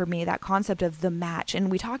solidified for me that concept of the match.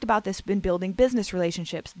 And we talked about this in building business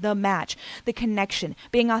relationships, the match, the connection,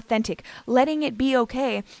 being authentic, letting it be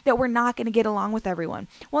okay that we're not going to get along with everyone.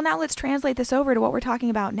 Well, now let's translate this over to what we're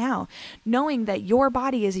talking about now. Knowing that your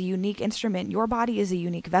body is a unique instrument, your body is a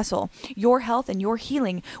unique vessel. Your health and your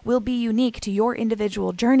healing will be unique to your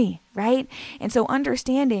individual journey, right? And so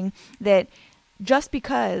understanding that just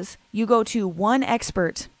because you go to one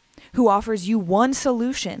expert who offers you one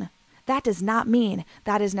solution, that does not mean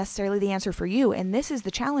that is necessarily the answer for you. And this is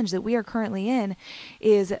the challenge that we are currently in,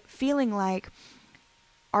 is feeling like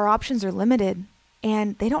our options are limited,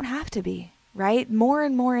 and they don't have to be, right? More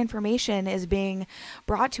and more information is being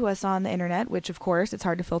brought to us on the internet, which of course it's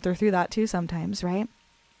hard to filter through that too sometimes, right?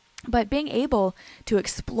 But being able to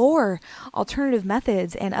explore alternative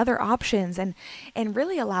methods and other options and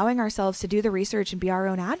really allowing ourselves to do the research and be our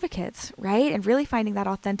own advocates, right? And really finding that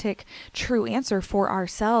authentic, true answer for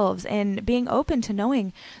ourselves and being open to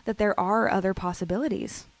knowing that there are other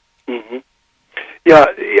possibilities. Mm-hmm. Yeah,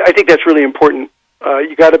 I think that's really important.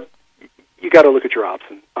 You got to look at your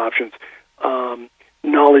options.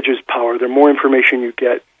 Knowledge is power. The more information you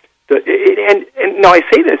get, and now I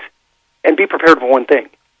say this, and be prepared for one thing.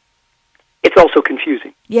 It's also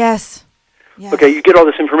confusing. Yes. Okay, you get all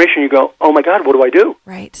this information, you go, oh my God, what do I do?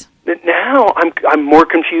 Right. Now I'm more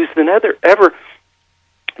confused than ever.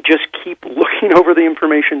 Just keep looking over the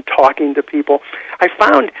information, talking to people. I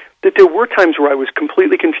found that there were times where I was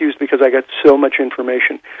completely confused because I got so much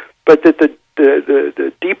information, but that the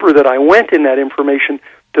deeper that I went in that information,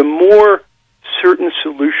 the more certain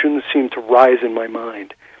solutions seemed to rise in my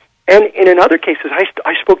mind. And in other cases,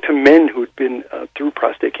 I spoke to men who had been through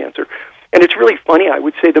prostate cancer. And it's really funny, I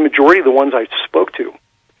would say the majority of the ones I spoke to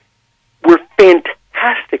were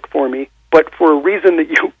fantastic for me, but for a reason that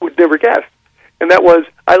you would never guess. And that was,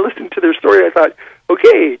 I listened to their story, I thought,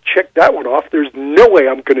 okay, check that one off. There's no way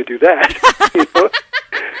I'm going to do that. You know?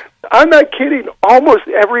 I'm not kidding. Almost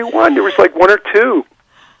every one. There was like 1 or 2.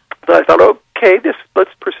 So I thought, okay,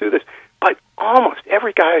 let's pursue this. But almost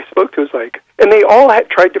every guy I spoke to was like, and they all had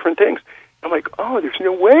tried different things. I'm like, oh, there's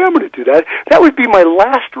no way I'm going to do that. That would be my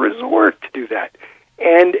last resort to do that.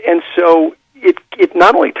 And so it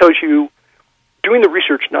not only tells you, doing the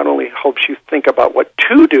research not only helps you think about what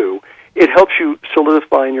to do, it helps you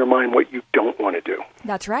solidify in your mind what you don't want to do.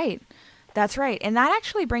 That's right. That's right. And that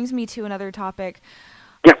actually brings me to another topic.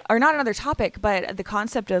 Yeah. Or not another topic, but the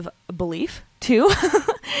concept of belief too.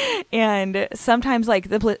 And sometimes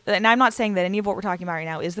and I'm not saying that any of what we're talking about right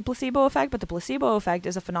now is the placebo effect, but the placebo effect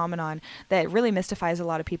is a phenomenon that really mystifies a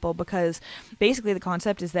lot of people, because basically the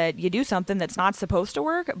concept is that you do something that's not supposed to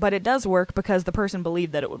work, but it does work because the person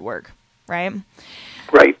believed that it would work, right?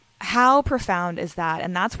 Right. How profound is that?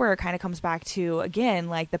 And that's where it kind of comes back to, again,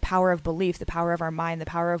 like the power of belief, the power of our mind, the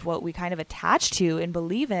power of what we kind of attach to and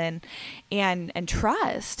believe in and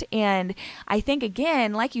trust. And I think,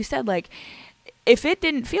 again, like you said, like if it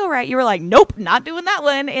didn't feel right, you were like, nope, not doing that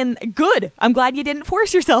one. And good. I'm glad you didn't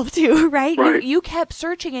force yourself to, right? You kept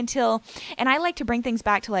searching until, and I like to bring things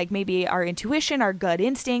back to like maybe our intuition, our gut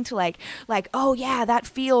instinct, like, oh yeah, that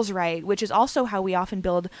feels right, which is also how we often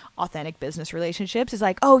build authentic business relationships, is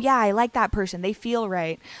like, oh yeah, I like that person. They feel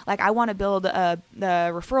right. Like I want to build the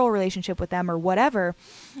referral relationship with them or whatever.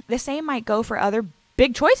 The same might go for other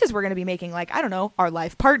big choices we're going to be making, like, I don't know, our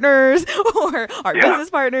life partners or our business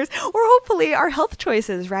partners, or hopefully our health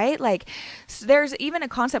choices, right? Like there's even a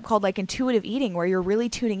concept called like intuitive eating, where you're really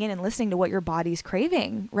tuning in and listening to what your body's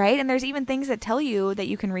craving, right? And there's even things that tell you that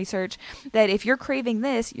you can research that if you're craving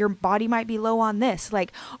this, your body might be low on this.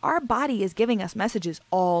 Like our body is giving us messages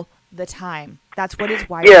all the time. That's what it's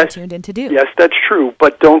wired and tuned in to do. Yes, that's true,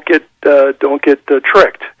 but don't get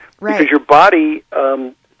tricked, right? Because your body,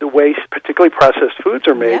 the way particularly processed foods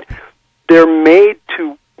are made, they're made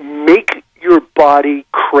to make your body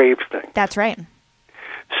crave things. That's right.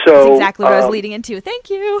 So that's exactly what I was leading into. Thank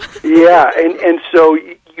you. Yeah, and so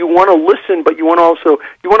you want to listen, but you want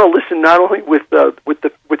to listen not only with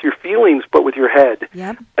your feelings, but with your head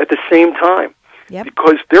at the same time.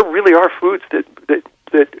 Because there really are foods that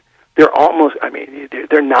they're almost, I mean,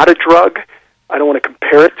 they're not a drug. I don't want to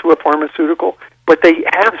compare it to a pharmaceutical, but they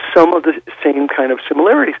have some of the same kind of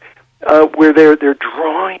similarities, where they're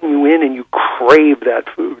drawing you in and you crave that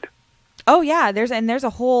food. Oh yeah, there's a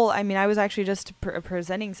whole, I mean, I was actually just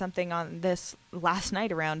presenting something on this last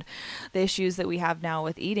night around the issues that we have now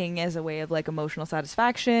with eating as a way of like emotional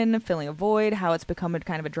satisfaction, filling a void, how it's become a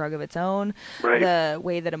kind of a drug of its own. Right. The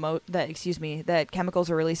way that that chemicals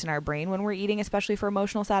are released in our brain when we're eating, especially for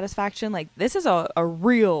emotional satisfaction. Like this is a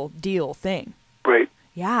real deal thing. Right.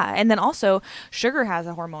 Yeah. And then also sugar has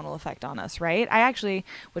a hormonal effect on us, right? I actually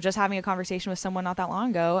was just having a conversation with someone not that long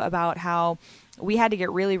ago about how we had to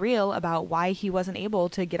get really real about why he wasn't able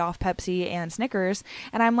to get off Pepsi and Snickers.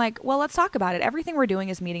 And I'm like, well, let's talk about it. Everything we're doing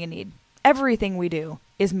is meeting a need. Everything we do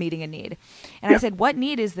is meeting a need. And I said, what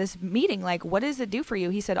need is this meeting? Like, what does it do for you?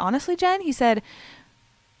 He said, honestly, Jen, he said,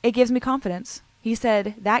 it gives me confidence. He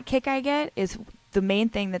said, that kick I get is the main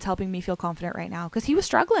thing that's helping me feel confident right now, because he was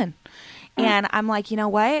struggling. And I'm like, you know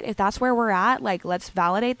what? If that's where we're at, like, let's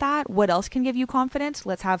validate that. What else can give you confidence?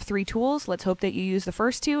 Let's have 3 tools. Let's hope that you use the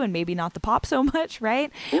first 2 and maybe not the pop so much, right?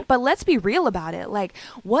 But let's be real about it. Like,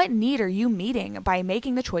 what need are you meeting by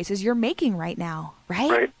making the choices you're making right now, right?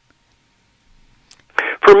 Right.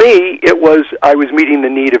 For me, I was meeting the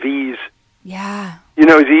need of ease. Yeah. You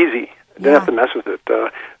know, it's easy. I didn't have to mess with it.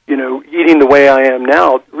 Eating the way I am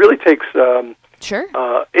now really takes... Sure.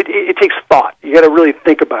 It takes thought. You got to really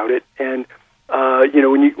think about it, and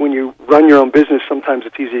when you run your own business, sometimes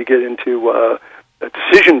it's easy to get into a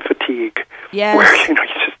decision fatigue, where you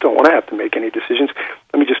just don't want to have to make any decisions.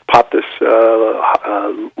 Let me just pop this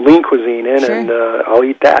lean cuisine in, and I'll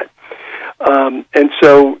eat that. And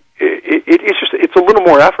so it's a little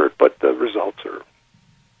more effort, but the results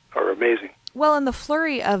are amazing. Well, in the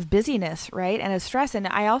flurry of busyness, right, and of stress, and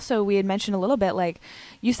we had mentioned a little bit, like,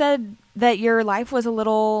 you said that your life was a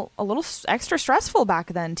little extra stressful back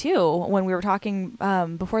then, too, when we were talking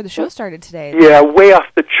before the show started today. Yeah, way off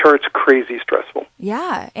the charts, crazy stressful.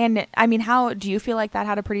 Yeah, and, I mean, how do you feel like that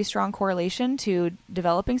had a pretty strong correlation to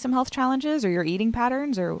developing some health challenges, or your eating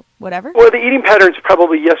patterns, or whatever? Well, the eating patterns,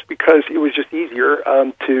 probably, yes, because it was just easier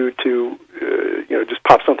to just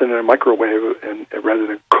pop something in a microwave and rather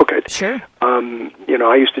than cook it. Sure.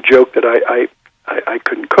 I used to joke that I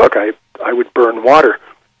couldn't cook. I would burn water,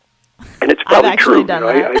 and it's probably true.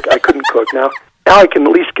 I couldn't cook. Now I can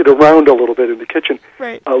at least get around a little bit in the kitchen.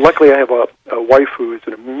 Right. Luckily, I have a wife who is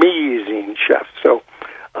an amazing chef. So,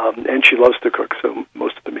 and she loves to cook. So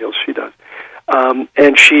most of the meals she does,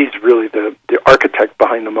 and she's really the architect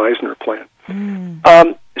behind the Misner plan.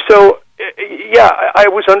 I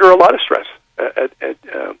was under a lot of stress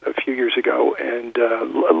a few years ago, and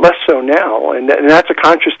less so now. And that's a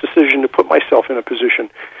conscious decision to put myself in a position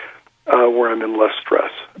where I'm in less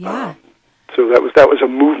stress. Yeah. So that was a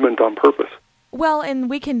movement on purpose. Well, and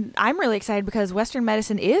I'm really excited because Western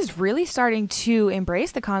medicine is really starting to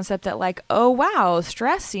embrace the concept that, like, oh, wow,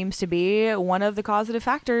 stress seems to be one of the causative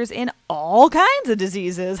factors in all kinds of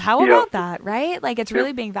diseases. How about that, right? Like, it's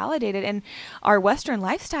really being validated. And our Western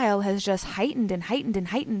lifestyle has just heightened and heightened and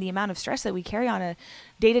heightened the amount of stress that we carry on a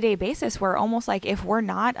day-to-day basis, where almost like if we're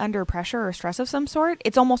not under pressure or stress of some sort,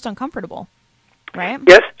 it's almost uncomfortable, right?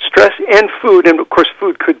 Yes, stress and food. And, of course,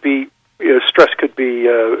 food could be stress could be,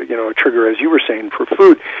 a trigger, as you were saying, for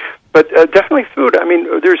food. But definitely food. I mean,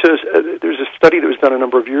 there's a study that was done a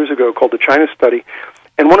number of years ago called the China study,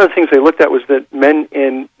 and one of the things they looked at was that men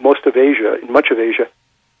in much of Asia,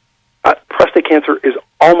 prostate cancer is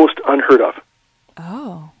almost unheard of.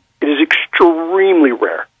 Oh. It is extremely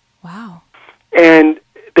rare. Wow. And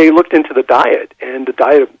they looked into the diet, and the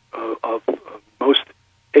diet of most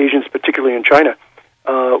Asians, particularly in China,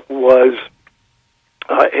 was,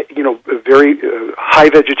 very high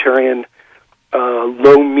vegetarian,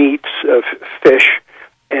 low meats, fish,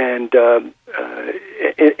 and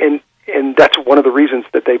that's one of the reasons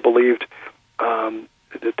that they believed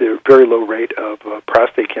that there's very low rate of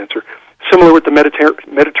prostate cancer. Similar with the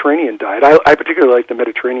Mediterranean diet. I particularly like the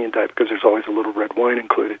Mediterranean diet because there's always a little red wine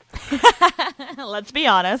included. Let's be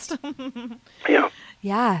honest. Yeah.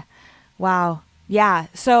 Yeah. Wow. Yeah.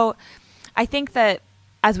 So I think that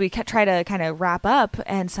as we try to kind of wrap up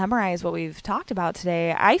and summarize what we've talked about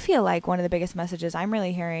today, I feel like one of the biggest messages I'm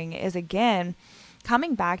really hearing is, again,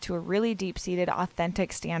 coming back to a really deep-seated,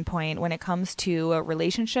 authentic standpoint when it comes to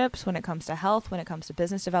relationships, when it comes to health, when it comes to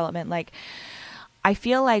business development. Like, I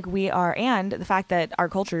feel like we are, and the fact that our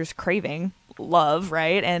culture is craving love,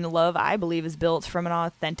 right? And love, I believe, is built from an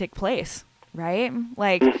authentic place, right?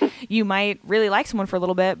 Like, you might really like someone for a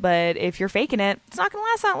little bit, but if you're faking it, it's not going to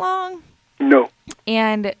last that long. No.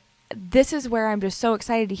 And this is where I'm just so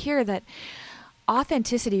excited to hear that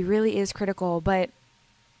authenticity really is critical, but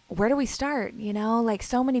where do we start? You know, like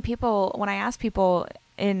so many people, when I ask people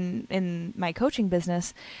in my coaching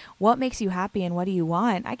business, what makes you happy and what do you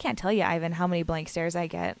want? I can't tell you, Ivan, how many blank stares I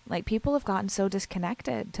get. Like, people have gotten so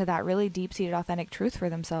disconnected to that really deep-seated, authentic truth for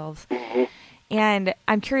themselves. Mm-hmm. And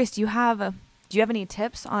I'm curious, do you have any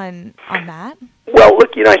tips on that? Well,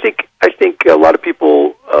 look, I think a lot of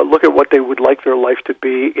people look at what they would like their life to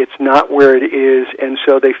be. It's not where it is, and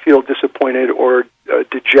so they feel disappointed or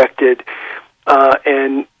dejected,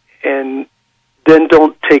 and then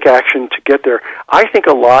don't take action to get there. I think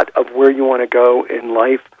a lot of where you want to go in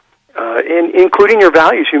life, including your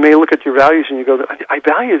values. You may look at your values and you go, I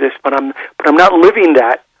value this, but I'm not living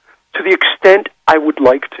that to the extent I would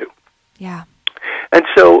like to. Yeah. And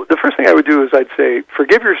so the first thing I would do is I'd say,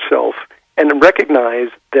 forgive yourself and recognize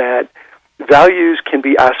that values can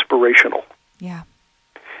be aspirational. Yeah.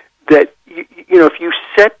 That, if you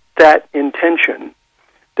set that intention,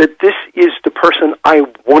 that this is the person I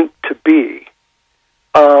want to be,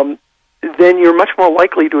 then you're much more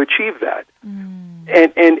likely to achieve that. And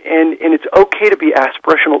it's okay to be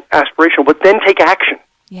aspirational, but then take action.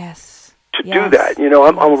 Yes. To do that.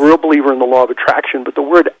 I'm a real believer in the law of attraction, but the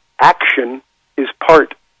word action is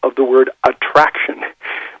part of the word attraction.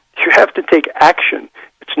 You have to take action.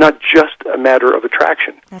 It's not just a matter of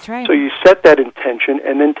attraction. That's right. So you set that intention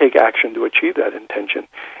and then take action to achieve that intention.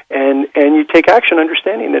 And you take action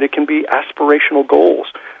understanding that it can be aspirational goals.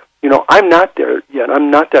 I'm not there yet.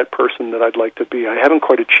 I'm not that person that I'd like to be. I haven't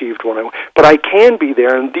quite achieved what I want. But I can be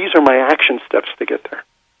there, and these are my action steps to get there.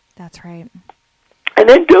 That's right. And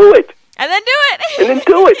then do it. And then do it. And then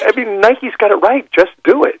do it. I mean, Nike's got it right. Just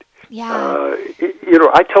do it. Yeah.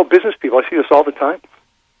 I tell business people, I see this all the time.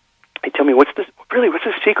 They tell me, what's the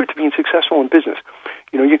secret to being successful in business?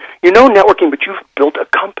 You know networking, but you've built a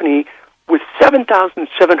company with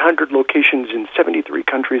 7,700 locations in 73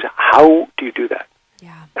 countries. How do you do that?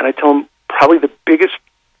 Yeah. And I tell them probably the biggest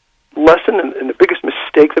lesson and the biggest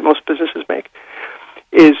mistake that most businesses make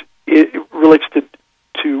is it relates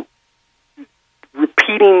to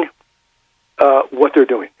repeating what they're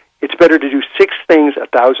doing. It's better to do 6 things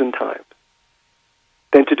 1,000 times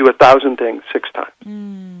than to do 1,000 things 6 times.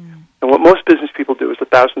 And what most business people do is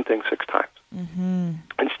 1,000 things 6 times. Mm-hmm.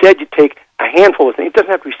 Instead, you take a handful of things. It doesn't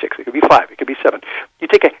have to be 6. It could be 5. It could be 7. You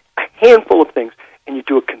take a handful of things and you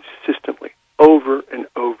do it consistently, over and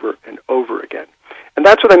over and over again. And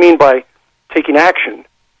that's what I mean by taking action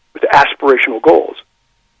with aspirational goals.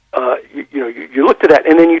 You look to that,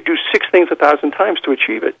 and then you do 6 things 1,000 times to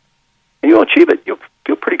achieve it. And you'll achieve it. You'll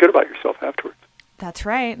feel pretty good about yourself afterwards. That's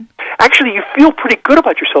right. Actually, you feel pretty good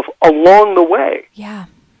about yourself along the way. Yeah.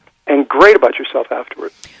 And great about yourself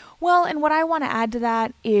afterwards. Well, and what I want to add to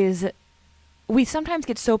that is we sometimes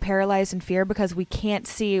get so paralyzed in fear because we can't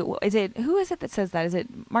see. Who is it that says that? Is it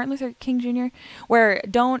Martin Luther King Jr.? Where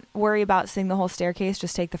don't worry about seeing the whole staircase,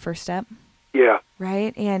 just take the first step. Yeah.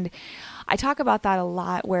 Right? And I talk about that a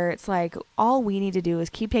lot, where it's like all we need to do is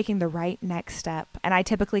keep taking the right next step. And I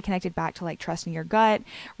typically connect it back to like trusting your gut,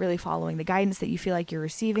 really following the guidance that you feel like you're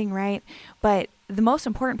receiving, right? But the most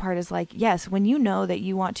important part is like, yes, when you know that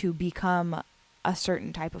you want to become a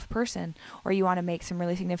certain type of person, or you want to make some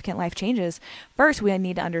really significant life changes, first we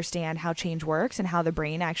need to understand how change works and how the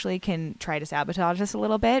brain actually can try to sabotage us a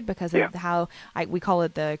little bit because of how we call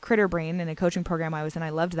it the critter brain in a coaching program I was in. I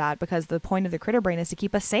loved that because the point of the critter brain is to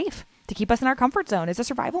keep us safe, to keep us in our comfort zone. It's a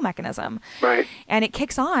survival mechanism. Right. And it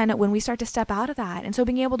kicks on when we start to step out of that. And so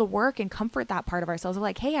being able to work and comfort that part of ourselves of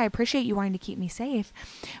like, hey, I appreciate you wanting to keep me safe,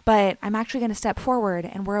 but I'm actually going to step forward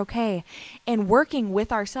and we're okay. And working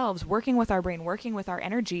with ourselves, working with our brain, working with our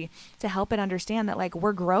energy to help it understand that like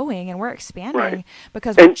we're growing and we're expanding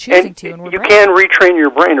because we're choosing to. And we're you can retrain your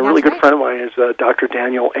brain. A really good friend of mine is Dr.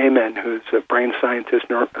 Daniel Amen, who's a brain scientist,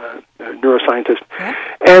 neuroscientist. Yeah.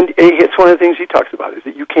 And it's one of the things he talks about is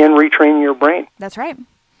that you can retrain your brain. That's right.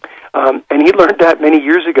 And he learned that many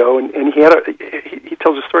years ago. And he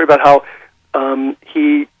tells a story about how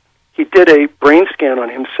he did a brain scan on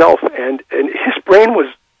himself, and his brain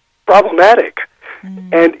was problematic.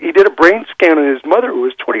 And he did a brain scan on his mother, who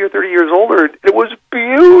was 20 or 30 years older. It was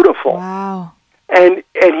beautiful. Wow. And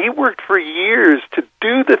he worked for years to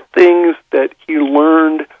do the things that he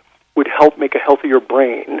learned would help make a healthier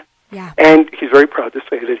brain. Yeah. And he's very proud to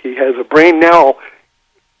say that he has a brain now,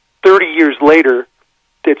 30 years later,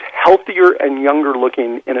 that's healthier and younger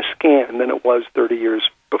looking in a scan than it was 30 years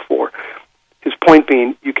before. His point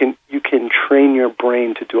being, you can train your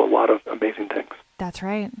brain to do a lot of amazing things. That's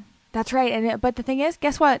right. That's right. But the thing is,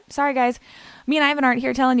 guess what? Sorry, guys. Me and Ivan aren't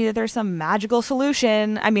here telling you that there's some magical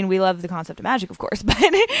solution. I mean, we love the concept of magic, of course, but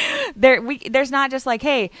there's not just like,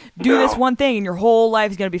 hey, do this one thing and your whole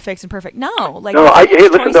life is going to be fixed and perfect. No. Like, hey,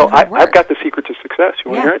 listen, though, I've got the secret to success.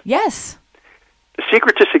 You want to hear it? Yes. The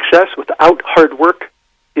secret to success without hard work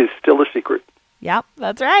is still a secret. Yep,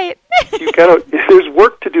 that's right. There's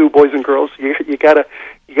work to do, boys and girls. You gotta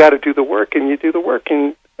do the work, and you do the work,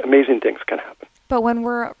 and amazing things can happen. But when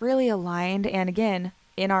we're really aligned, and again,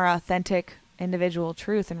 in our authentic individual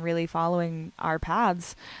truth and really following our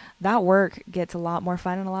paths, that work gets a lot more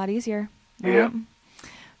fun and a lot easier. Right? Yeah.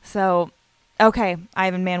 So, okay,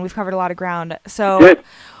 Ivan, man, we've covered a lot of ground. So, good.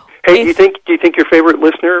 Hey, do you think your favorite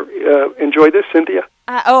listener enjoyed this, Cynthia?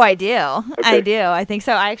 I do. Okay. I do. I think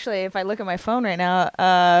so. Actually, if I look at my phone right now,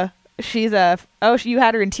 you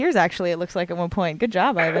had her in tears, actually, it looks like at one point. Good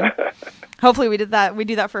job, Ivan. Hopefully we do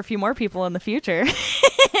that for a few more people in the future.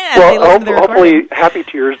 Well, hopefully happy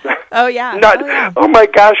tears. Oh, yeah. Oh, my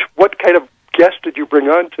gosh, what kind of guest did you bring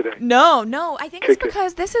on today? No. I think it's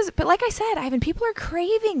because but like I said, Ivan, people are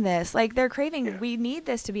craving this. Like they're craving, we need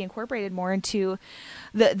this to be incorporated more into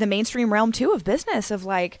the mainstream realm too of business, of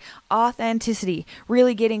like authenticity,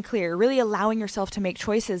 really getting clear, really allowing yourself to make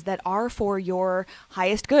choices that are for your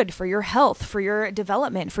highest good, for your health, for your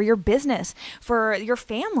development, for your business, for your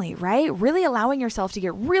family, right? Really allowing yourself to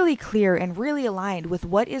get really clear and really aligned with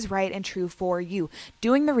what is right and true for you.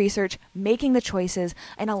 Doing the research, making the choices,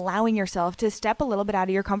 and allowing yourself to step a little bit out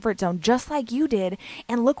of your comfort zone, just like you did.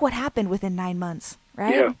 And look what happened within 9 months,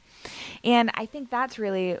 right? Yeah. And I think that's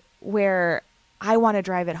really where I want to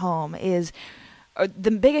drive it home is the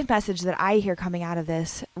biggest message that I hear coming out of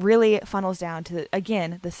this really funnels down to,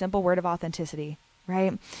 again, the simple word of authenticity,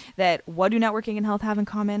 right? That what do networking and health have in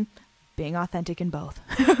common? Being authentic in both,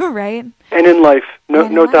 right? And in life,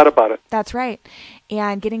 no doubt about it. That's right.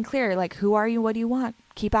 And getting clear, like, who are you? What do you want?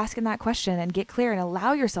 Keep asking that question and get clear and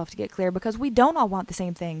allow yourself to get clear, because we don't all want the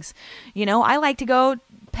same things. You know, I like to go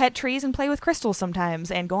pet trees and play with crystals sometimes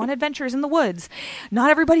and go on adventures in the woods. Not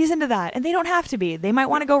everybody's into that, and they don't have to be. They might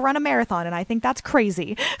want to go run a marathon, and I think that's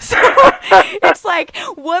crazy. So it's like,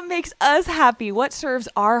 what makes us happy? What serves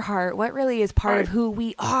our heart? What really is part of who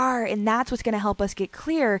we are? And that's what's going to help us get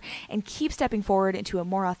clear and keep stepping forward into a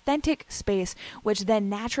more authentic space, which then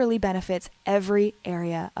naturally benefits every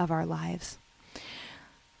area of our lives.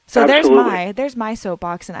 So there's my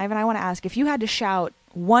soapbox, and Ivan, I want to ask, if you had to shout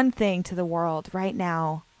one thing to the world right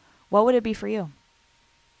now, what would it be for you?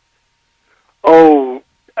 Oh,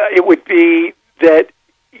 it would be that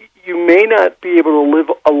you may not be able to live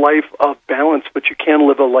a life of balance, but you can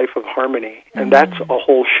live a life of harmony, and that's a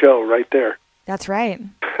whole show right there. That's right.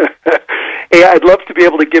 Hey, I'd love to be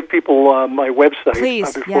able to give people my website.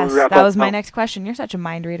 Please, yes, that was my next question. You're such a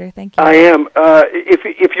mind reader. Thank you. I am.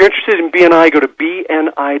 If you're interested in BNI, go to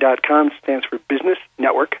BNI.com. Stands for Business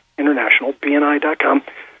Network International, BNI.com.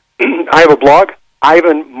 I have a blog,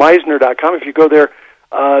 IvanMisner.com. If you go there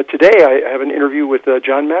today, I have an interview with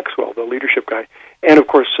John Maxwell, the leadership guy. And, of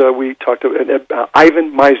course, we talked about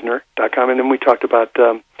IvanMisner.com, and then we talked about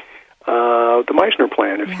the Misner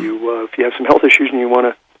plan. If you have some health issues and you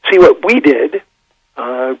want to see what we did,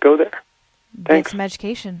 go there. Thanks. Get some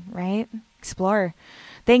education, right? Explore.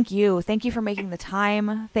 Thank you. Thank you for making the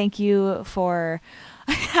time. Thank you for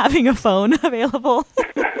having a phone available.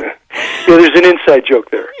 Yeah, there's an inside joke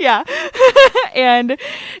there. Yeah. And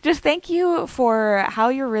just thank you for how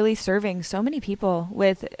you're really serving so many people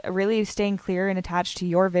with really staying clear and attached to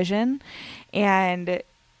your vision and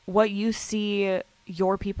what you see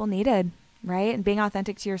your people needed, right? And being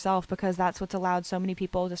authentic to yourself, because that's what's allowed so many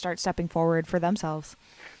people to start stepping forward for themselves.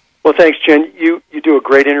 Well, thanks, Jen. You do a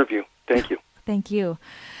great interview. Thank you. Thank you.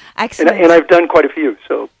 Excellent. And I've done quite a few,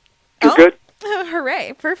 so you're good.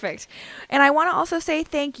 Hooray. Perfect. And I want to also say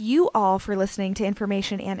thank you all for listening to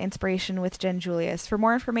Information and Inspiration with Jen Julius. For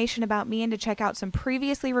more information about me and to check out some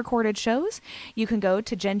previously recorded shows, you can go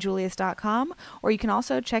to jenjulius.com, or you can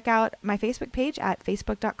also check out my Facebook page at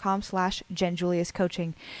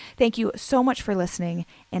facebook.com/jenjuliuscoaching. Thank you so much for listening,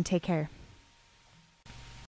 and take care.